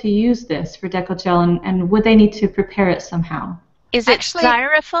be able to use this for DECOgel, and would they need to prepare it somehow? Is it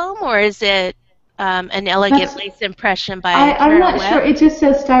styrofoam or is it an elegant lace impression by I'm Carol not Webb. sure. It just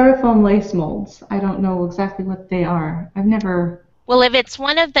says styrofoam lace molds. I don't know exactly what they are. I've never. Well, if it's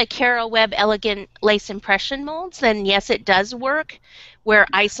one of the Carol Webb elegant lace impression molds, then yes, it does work. Where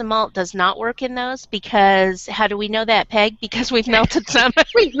isomalt does not work in those, because how do we know that, Peg? Because we've melted some.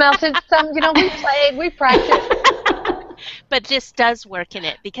 We've melted some. You know, we played, we practiced. But this does work in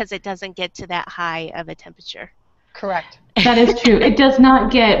it because it doesn't get to that high of a temperature. Correct. That is true. It does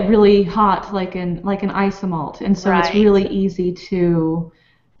not get really hot like an isomalt, and so it's really easy to.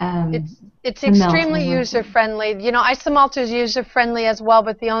 It's extremely user friendly. You know, isomalt is user friendly as well,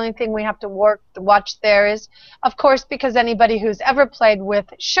 but the only thing we have to watch there is, of course, because anybody who's ever played with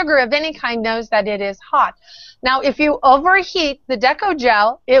sugar of any kind knows that it is hot. Now, if you overheat the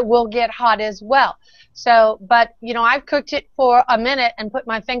DECOgel, it will get hot as well. So, but, you know, I've cooked it for a minute and put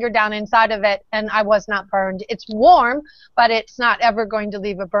my finger down inside of it, and I was not burned. It's warm, but it's not ever going to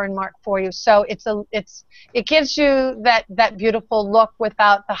leave a burn mark for you. So it gives you that beautiful look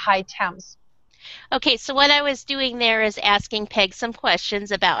without the high temps. Okay, so what I was doing there is asking Peg some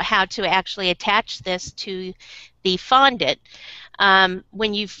questions about how to actually attach this to the fondant.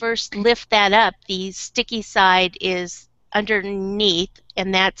 When you first lift that up, the sticky side is underneath,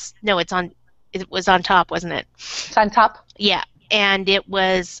 and it was on top, wasn't it? It's on top? Yeah, and it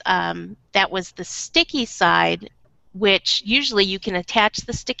was, that was the sticky side, which usually you can attach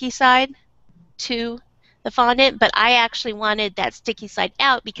the sticky side to the fondant, but I actually wanted that sticky side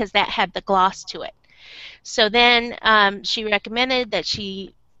out because that had the gloss to it. So then she recommended that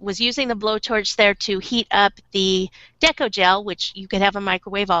she was using the blowtorch there to heat up the DECOgel, which you could have a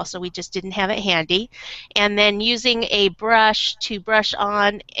microwave also, we just didn't have it handy, and then using a brush to brush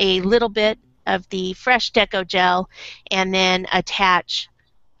on a little bit of the fresh DECOgel and then attach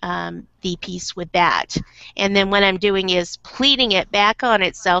the piece with that. And then what I'm doing is pleating it back on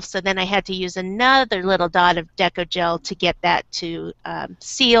itself, so then I had to use another little dot of DECOgel to get that to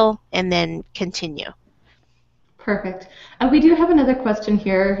seal and then continue. Perfect. We do have another question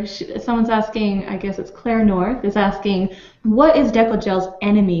here. Someone's asking, I guess it's Claire North, is asking, what is DECOgel's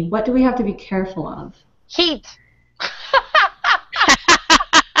enemy? What do we have to be careful of? Heat.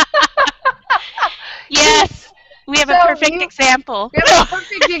 Yes, we have a perfect example. We have a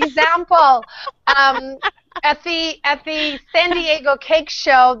perfect example. At the San Diego Cake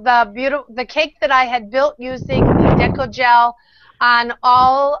Show, the cake that I had built using the DECOgel on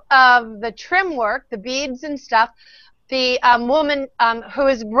all of the trim work, the beads and stuff, the woman who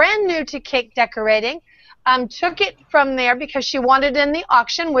is brand new to cake decorating took it from there because she wanted it in the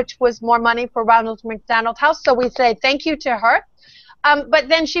auction, which was more money for Ronald McDonald House. So we say thank you to her. But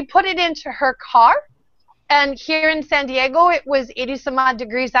then she put it into her car. And here in San Diego, it was 80 some odd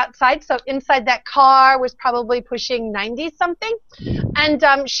degrees outside. So inside that car was probably pushing 90 something.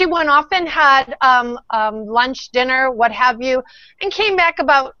 And she went off and had lunch, dinner, what have you, and came back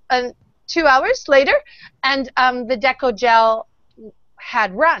about 2 hours later. And the DECOgel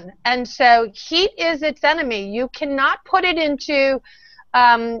had run. And so heat is its enemy. You cannot put it into,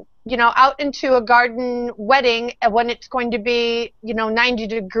 you know, out into a garden wedding when it's going to be, you know, 90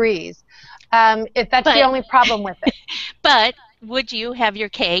 degrees. If that's the only problem with it. But would you have your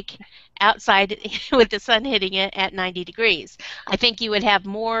cake outside with the sun hitting it at 90 degrees? I think you would have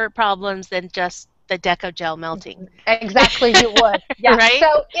more problems than just the DECOgel melting. Exactly, you would. Yeah. Right?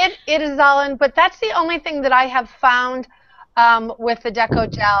 So it is all in, but that's the only thing that I have found with the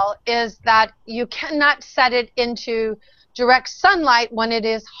DECOgel is that you cannot set it into direct sunlight when it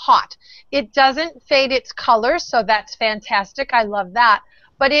is hot. It doesn't fade its color, so that's fantastic. I love that.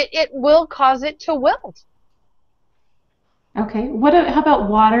 But it will cause it to wilt. Okay. How about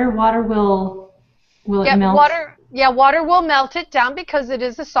water? Water will it melt? Water will melt it down because it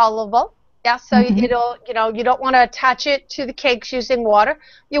is a soluble. Yeah, so it'll, you know, you don't want to attach it to the cakes using water.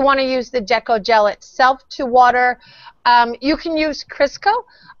 You want to use the DECOgel itself to water. You can use Crisco.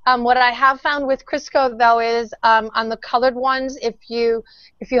 What I have found with Crisco though is on the colored ones, if you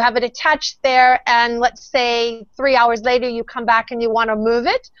have it attached there and let's say 3 hours later you come back and you want to move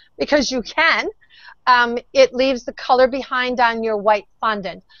it, because you can, it leaves the color behind on your white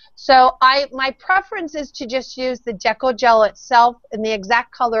fondant. So my preference is to just use the DECOgel itself in the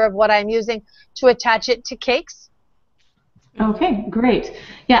exact color of what I'm using to attach it to cakes. Okay, great.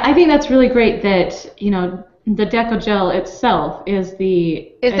 Yeah, I think that's really great that, you know, the DECOgel itself is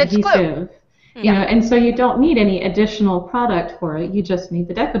the adhesive, you know, and so you don't need any additional product for it. You just need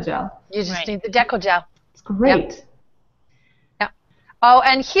the DECOgel. You just need the DECOgel. It's great. Yep. Oh,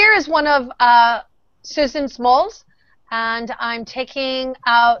 and here is one of Susan's molds, and I'm taking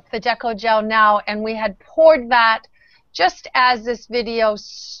out the DECOgel now, and we had poured that just as this video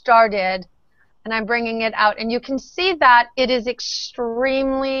started. and I'm bringing it out, and you can see that it is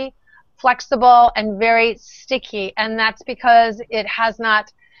extremely flexible and very sticky, and that's because it has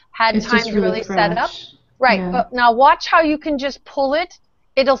not had It's time just to really really set up. fresh. Right, Yeah. but now watch how you can just pull it.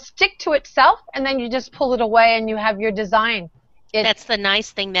 It'll stick to itself, and then you just pull it away, and you have your design. That's the nice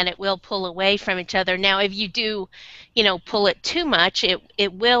thing, that it will pull away from each other. Now, if you do, pull it too much,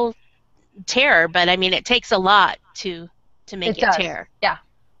 it will tear. But I mean, it takes a lot to make it does. tear. Yeah.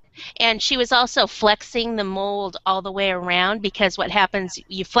 And she was also flexing the mold all the way around, because what happens,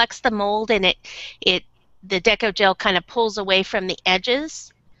 you flex the mold and the DECOgel kind of pulls away from the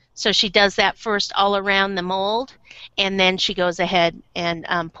edges. So she does that first all around the mold, and then she goes ahead and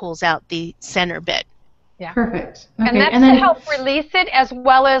pulls out the center bit. Yeah. Perfect. Okay. And that's to help release it, as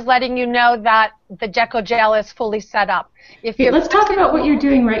well as letting you know that the DECOgel is fully set up. Let's talk about what you're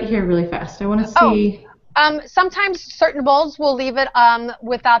doing right here really fast. I want to see. Sometimes certain molds will leave it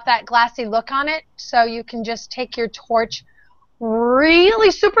without that glassy look on it, so you can just take your torch really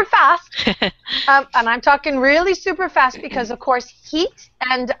super fast, and I'm talking really super fast because, of course, heat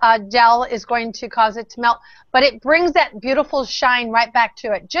and gel is going to cause it to melt, but it brings that beautiful shine right back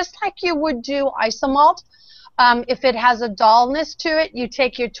to it, just like you would do isomalt. If it has a dullness to it, you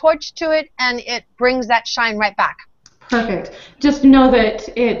take your torch to it, and it brings that shine right back. Perfect. Just know that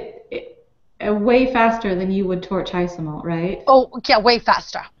it way faster than you would torch isomalt, right? Oh, yeah, way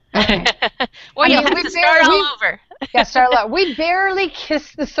faster. Okay. Or you'll have to start all over. Yeah, start all over. We barely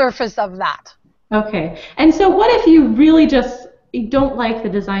kiss the surface of that. Okay. And so what if you really just don't like the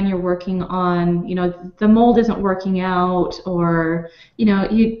design you're working on, the mold isn't working out, or,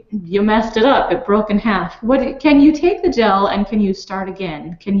 you messed it up, it broke in half. Can you take the gel and can you start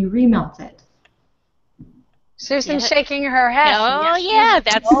again? Can you remelt it? Susan's shaking her head. Oh, yes, yeah,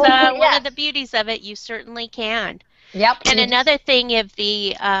 that's one of the beauties of it. You certainly can. Yep. And another thing, if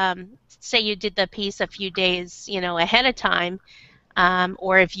say you did the piece a few days, ahead of time,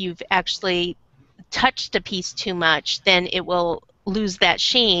 or if you've actually touched a piece too much, then it will lose that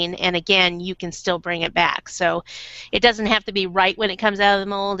sheen, and again, you can still bring it back. So it doesn't have to be right when it comes out of the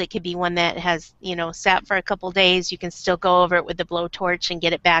mold. It could be one that has, sat for a couple days. You can still go over it with the blowtorch and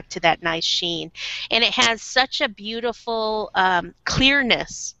get it back to that nice sheen. And it has such a beautiful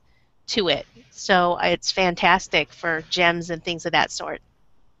clearness to it. So it's fantastic for gems and things of that sort.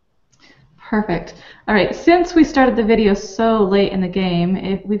 Perfect. All right, since we started the video so late in the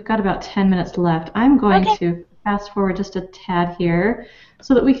game, we've got about 10 minutes left. I'm going to fast forward just a tad here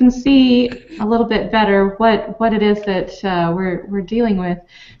so that we can see a little bit better what it is that we're dealing with.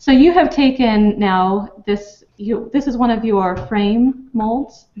 So you have taken now this is one of your frame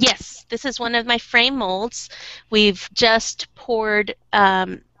molds? Yes, this is one of my frame molds. We've just poured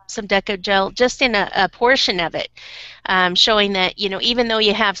some DECOgel just in a portion of it, showing that, even though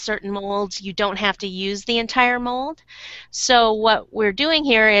you have certain molds, you don't have to use the entire mold. So what we're doing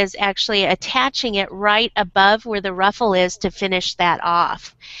here is actually attaching it right above where the ruffle is to finish that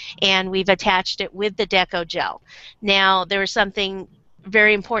off. And we've attached it with the DECOgel. Now, there's something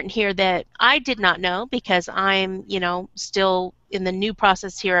very important here that I did not know, because I'm, still in the new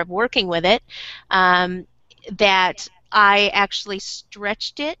process here of working with it, that I actually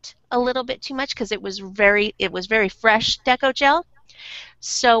stretched it a little bit too much, because it was very fresh DECOgel.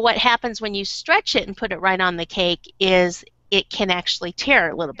 So what happens when you stretch it and put it right on the cake is it can actually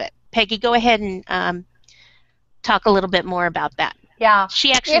tear a little bit. Peggy, go ahead and talk a little bit more about that. Yeah.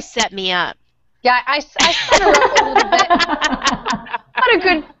 She actually set me up. Yeah, I set her up a little bit. What a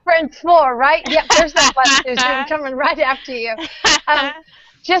good friend for, right? Yep, there's that button, Susan, coming right after you.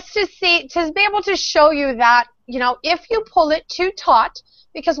 Just to be able to show you that, if you pull it too taut,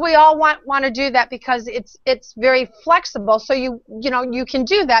 because we all want to do that because it's very flexible, so you can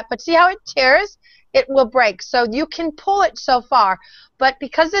do that, but see how it tears? It will break. So you can pull it so far, but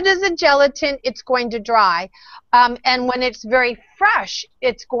because it is a gelatin, it's going to dry. And when it's very fresh,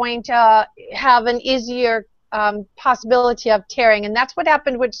 it's going to have an easier possibility of tearing, and that's what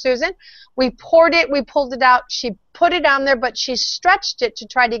happened with Susan. We poured it, we pulled it out, she put it on there, but she stretched it to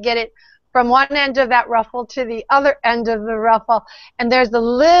try to get it from one end of that ruffle to the other end of the ruffle, and there's a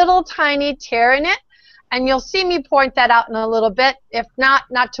little tiny tear in it, and you'll see me point that out in a little bit. If not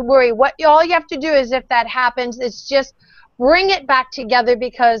to worry. All you have to do is, if that happens, is just bring it back together,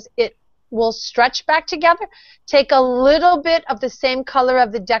 because it will stretch back together. Take a little bit of the same color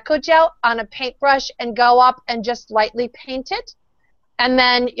of the DECOgel on a paintbrush and go up and just lightly paint it, and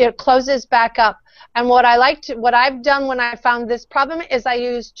then it closes back up. And what I've done when I found this problem is I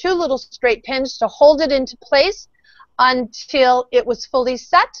used 2 little straight pins to hold it into place until it was fully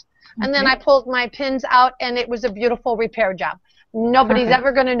set, and then I pulled my pins out, and it was a beautiful repair job. Nobody's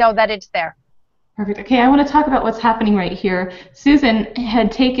ever going to know that it's there. Perfect. Okay, I want to talk about what's happening right here. Susan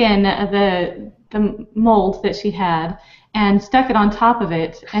had taken the mold that she had and stuck it on top of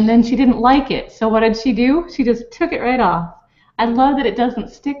it, and then she didn't like it. So what did she do? She just took it right off. I love that it doesn't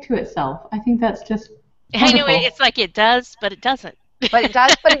stick to itself. I think that's just wonderful. I know it's like it does, but it doesn't. But it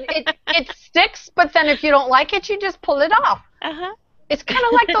does, but it sticks, but then if you don't like it, you just pull it off. Uh-huh. It's kind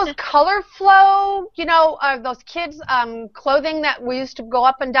of like those color flow, those kids' clothing that we used to go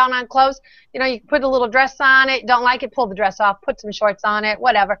up and down on clothes. You put a little dress on it, don't like it, pull the dress off, put some shorts on it,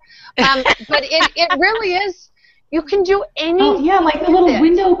 whatever. But it really is, you can do anything. Oh, yeah, like the little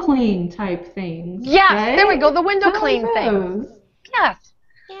window clean type things. Yes, right? there we go, the window clean thing. Yes.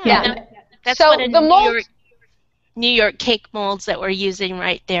 Yeah. That's so what the New York cake molds that we're using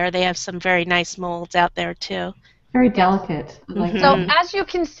right there. They have some very nice molds out there too. Very delicate. Like so as you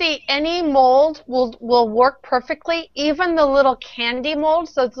can see, any mold will work perfectly. Even the little candy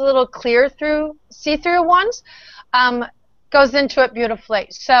molds, those little see-through ones, goes into it beautifully.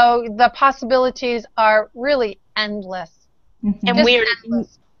 So the possibilities are really endless. And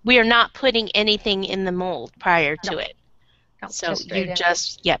we are not putting anything in the mold prior to it. So you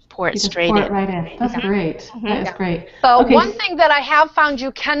just pour it straight in. Pour it right in. That's great. That is great. So one thing that I have found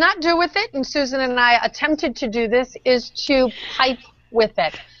you cannot do with it, and Susan and I attempted to do this, is to pipe with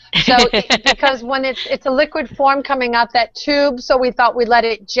it. So because when it's a liquid form coming out that tube, so we thought we'd let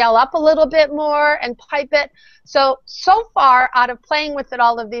it gel up a little bit more and pipe it. So far, out of playing with it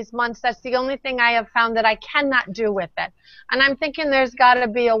all of these months, that's the only thing I have found that I cannot do with it. And I'm thinking there's got to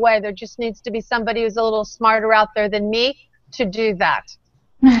be a way. There just needs to be somebody who's a little smarter out there than me to do that.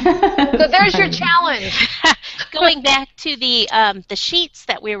 So there's your challenge. Going back to the sheets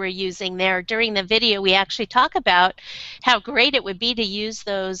that we were using there during the video, we actually talk about how great it would be to use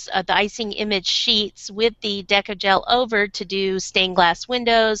those the icing image sheets with the DECOgel over to do stained glass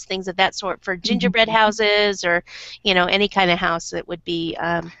windows, things of that sort for gingerbread houses or any kind of house that would be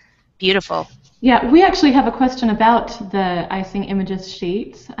beautiful. Yeah, we actually have a question about the icing images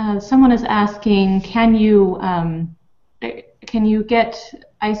sheets. Someone is asking, can you get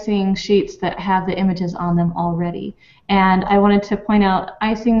icing sheets that have the images on them already? And I wanted to point out,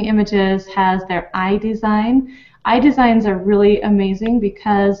 Icing Images has their iDesign. iDesigns are really amazing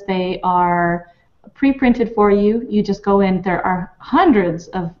because they are pre-printed for you. You just go in. There are hundreds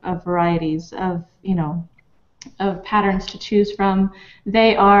of varieties of patterns to choose from.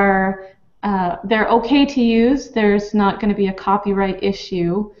 They're okay to use. There's not going to be a copyright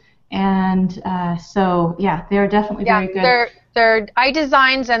issue. And so, yeah, they're definitely very good. They're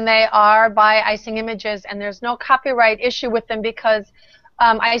iDesigns, and they are by Icing Images, and there's no copyright issue with them because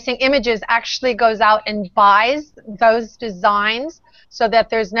Icing Images actually goes out and buys those designs so that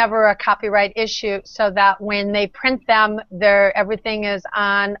there's never a copyright issue, so that when they print them, everything is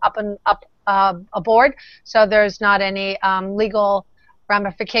up aboard, so there's not any legal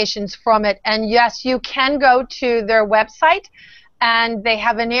ramifications from it. And yes, you can go to their website, and they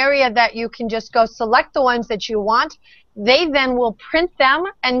have an area that you can just go select the ones that you want. They then will print them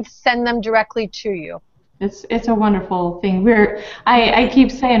and send them directly to you. It's a wonderful thing. I keep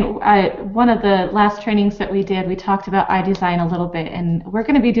saying one of the last trainings that we did, we talked about iDesign a little bit, and we're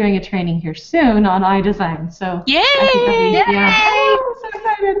going to be doing a training here soon on iDesign. So yay! Oh, I'm so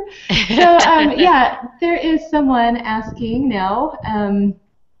excited. So there is someone asking now,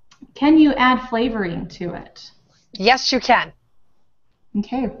 can you add flavoring to it? Yes, you can.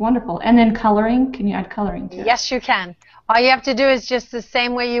 Okay, wonderful. And then coloring, can you add coloring to it? Yes, you can. All you have to do is just the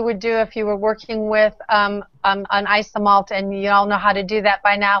same way you would do if you were working with an isomalt, and you all know how to do that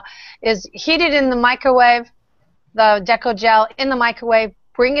by now, is heat it in the microwave, the DECOgel in the microwave,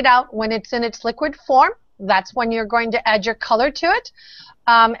 bring it out when it's in its liquid form. That's when you're going to add your color to it,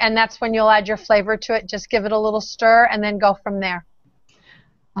 and that's when you'll add your flavor to it. Just give it a little stir and then go from there.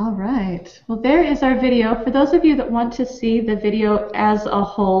 All right. Well, there is our video. For those of you that want to see the video as a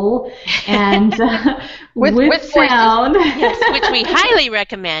whole and with sound, yes, which we highly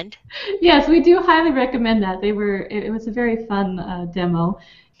recommend. Yes, we do highly recommend that. It was a very fun demo,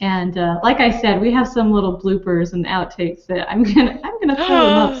 and like I said, we have some little bloopers and outtakes that I'm gonna throw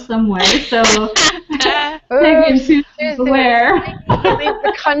them up somewhere. So Peggy and Susan, beware. Leave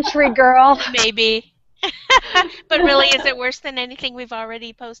the country, girl. Maybe. But really, is it worse than anything we've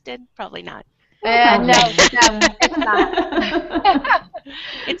already posted? Probably not. No, it's not.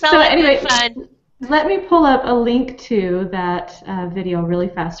 It's all fun. Let me pull up a link to that video really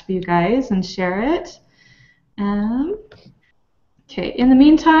fast for you guys and share it. Okay. In the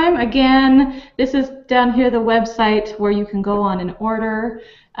meantime, again, this is down here the website where you can go on and order.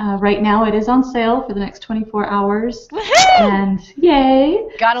 Right now, it is on sale for the next 24 hours. Woohoo! And yay!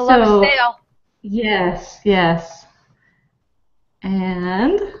 Gotta love a sale. Yes, yes.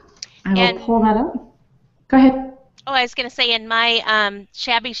 And I will pull that And up. Go ahead. oh, I was going to say, in my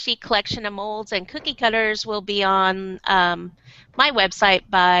shabby chic collection of molds and cookie cutters will be on my website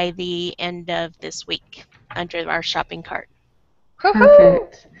by the end of this week under our shopping cart. Woohoo!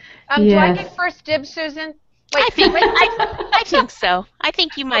 Perfect. Do I get Yes. first dibs, Susan? I Wait, think wait. I think so. I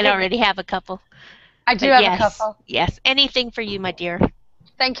think you might Okay, already have a couple. I do But have a yes, couple. yes, anything for you, my dear.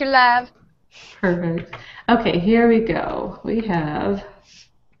 Thank you, love. Perfect. Okay, here we go. We have,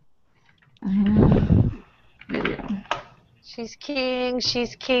 there we go. She's king.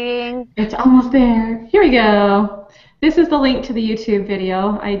 She's king. It's almost there. Here we go. This is the link to the YouTube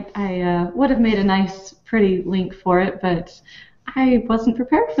video. I would have made a nice, pretty link for it, but I wasn't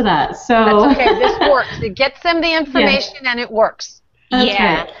prepared for that. So That's okay. This works. It gets them the information, yes, and it works. that's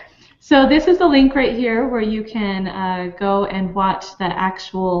Yeah. right. So this is the link right here where you can go and watch the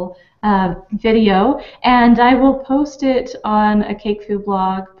actual video, and I will post it on a Cake Foo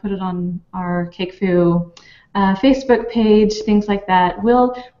blog, put it on our Cake Foo Facebook page, things like that.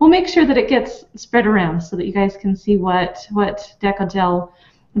 We'll make sure that it gets spread around so that you guys can see what DECOgel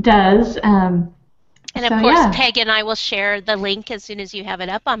does. And of So course, yeah, Peg and I will share the link as soon as you have it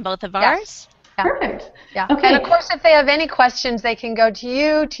up on both of Yes. ours. Yeah. perfect. Yeah. Okay. And of course, if they have any questions, they can go to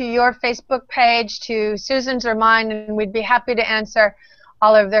you, to your Facebook page, to Susan's or mine, and we'd be happy to answer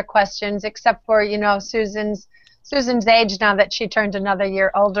all of their questions, except for, you know, Susan's age now that she turned another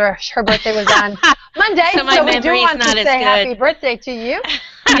year older. Her birthday was on Monday, So my so we do memory's want to not as say good. happy birthday to you.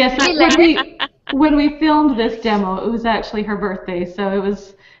 Yes, when we filmed this demo, it was actually her birthday, so it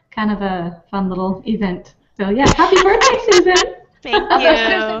was kind of a fun little event. So yeah, happy birthday, Susan! Thank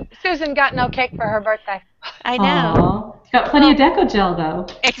Although you. Susan got no cake for her birthday. I know. Aw, got plenty of DECOgel though.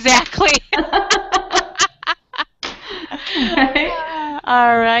 Exactly. Right?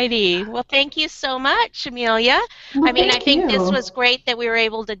 All righty. Well, thank you so much, Amelia. Well, I mean, I thank think this you. was great that we were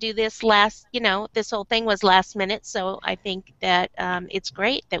able to do this this whole thing was last minute. So I think that it's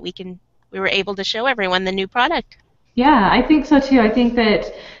great that we were able to show everyone the new product. Yeah, I think so too. I think that,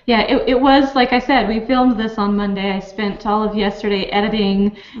 yeah, it was, like I said, we filmed this on Monday. I spent all of yesterday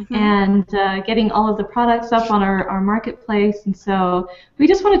editing Hmm. and getting all of the products up on our marketplace. And so we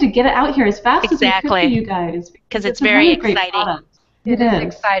just wanted to get it out here as fast as we could for Exactly. you guys Because because it's it's a very really great exciting. product. It is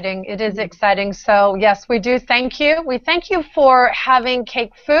exciting. It is exciting. So yes, we do thank you. We thank you for having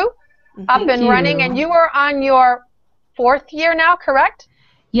Cake Foo up Thank and running, and you. you are on your 4th year now, correct?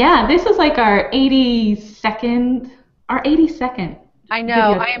 Yeah, this is like our 82nd I know.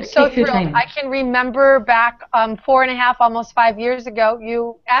 video I am so Cake Foo thrilled. training. I can remember back 4.5, almost 5 years ago,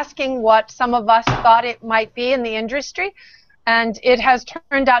 you asking what some of us thought it might be in the industry, and it has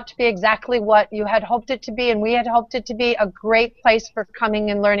turned out to be exactly what you had hoped it to be, and we had hoped it to be a great place for coming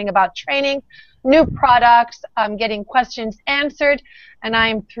and learning about training, new products, getting questions answered, and I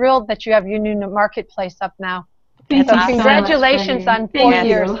am thrilled that you have your new marketplace up now. Thank So you so much, congratulations Peggy. on 4 Thank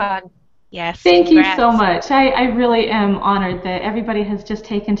years, you. hon. Yes. Thank you so Congrats. much. I really am honored that everybody has just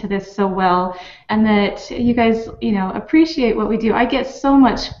taken to this so well and that you guys, appreciate what we do. I get so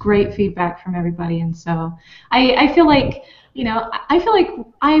much great feedback from everybody, and so I feel like, I feel like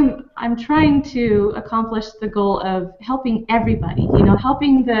I'm trying to accomplish the goal of helping everybody,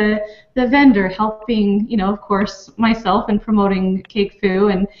 helping the vendor, helping, of course, myself and promoting Cake Foo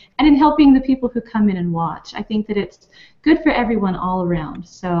and in helping the people who come in and watch. I think that it's good for everyone all around.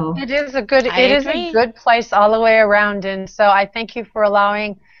 So It is a agree. good place all the way around, and so I thank you for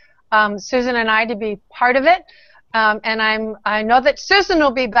allowing Susan and I to be part of it. And I know that Susan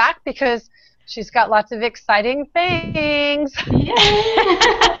will be back because she's got lots of exciting things. yay!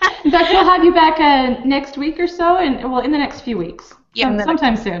 In fact, we'll have you back next week or so, and well, in the next few weeks, Yep.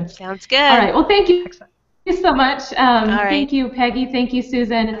 sometime soon. Sounds good. All right. Well, thank you Excellent. so much. All right. Thank you, Peggy. Thank you,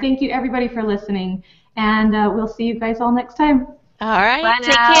 Susan. And thank you, everybody, for listening. And we'll see you guys all next time. All right. Bye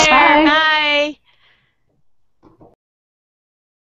Take now. care. Bye. Bye.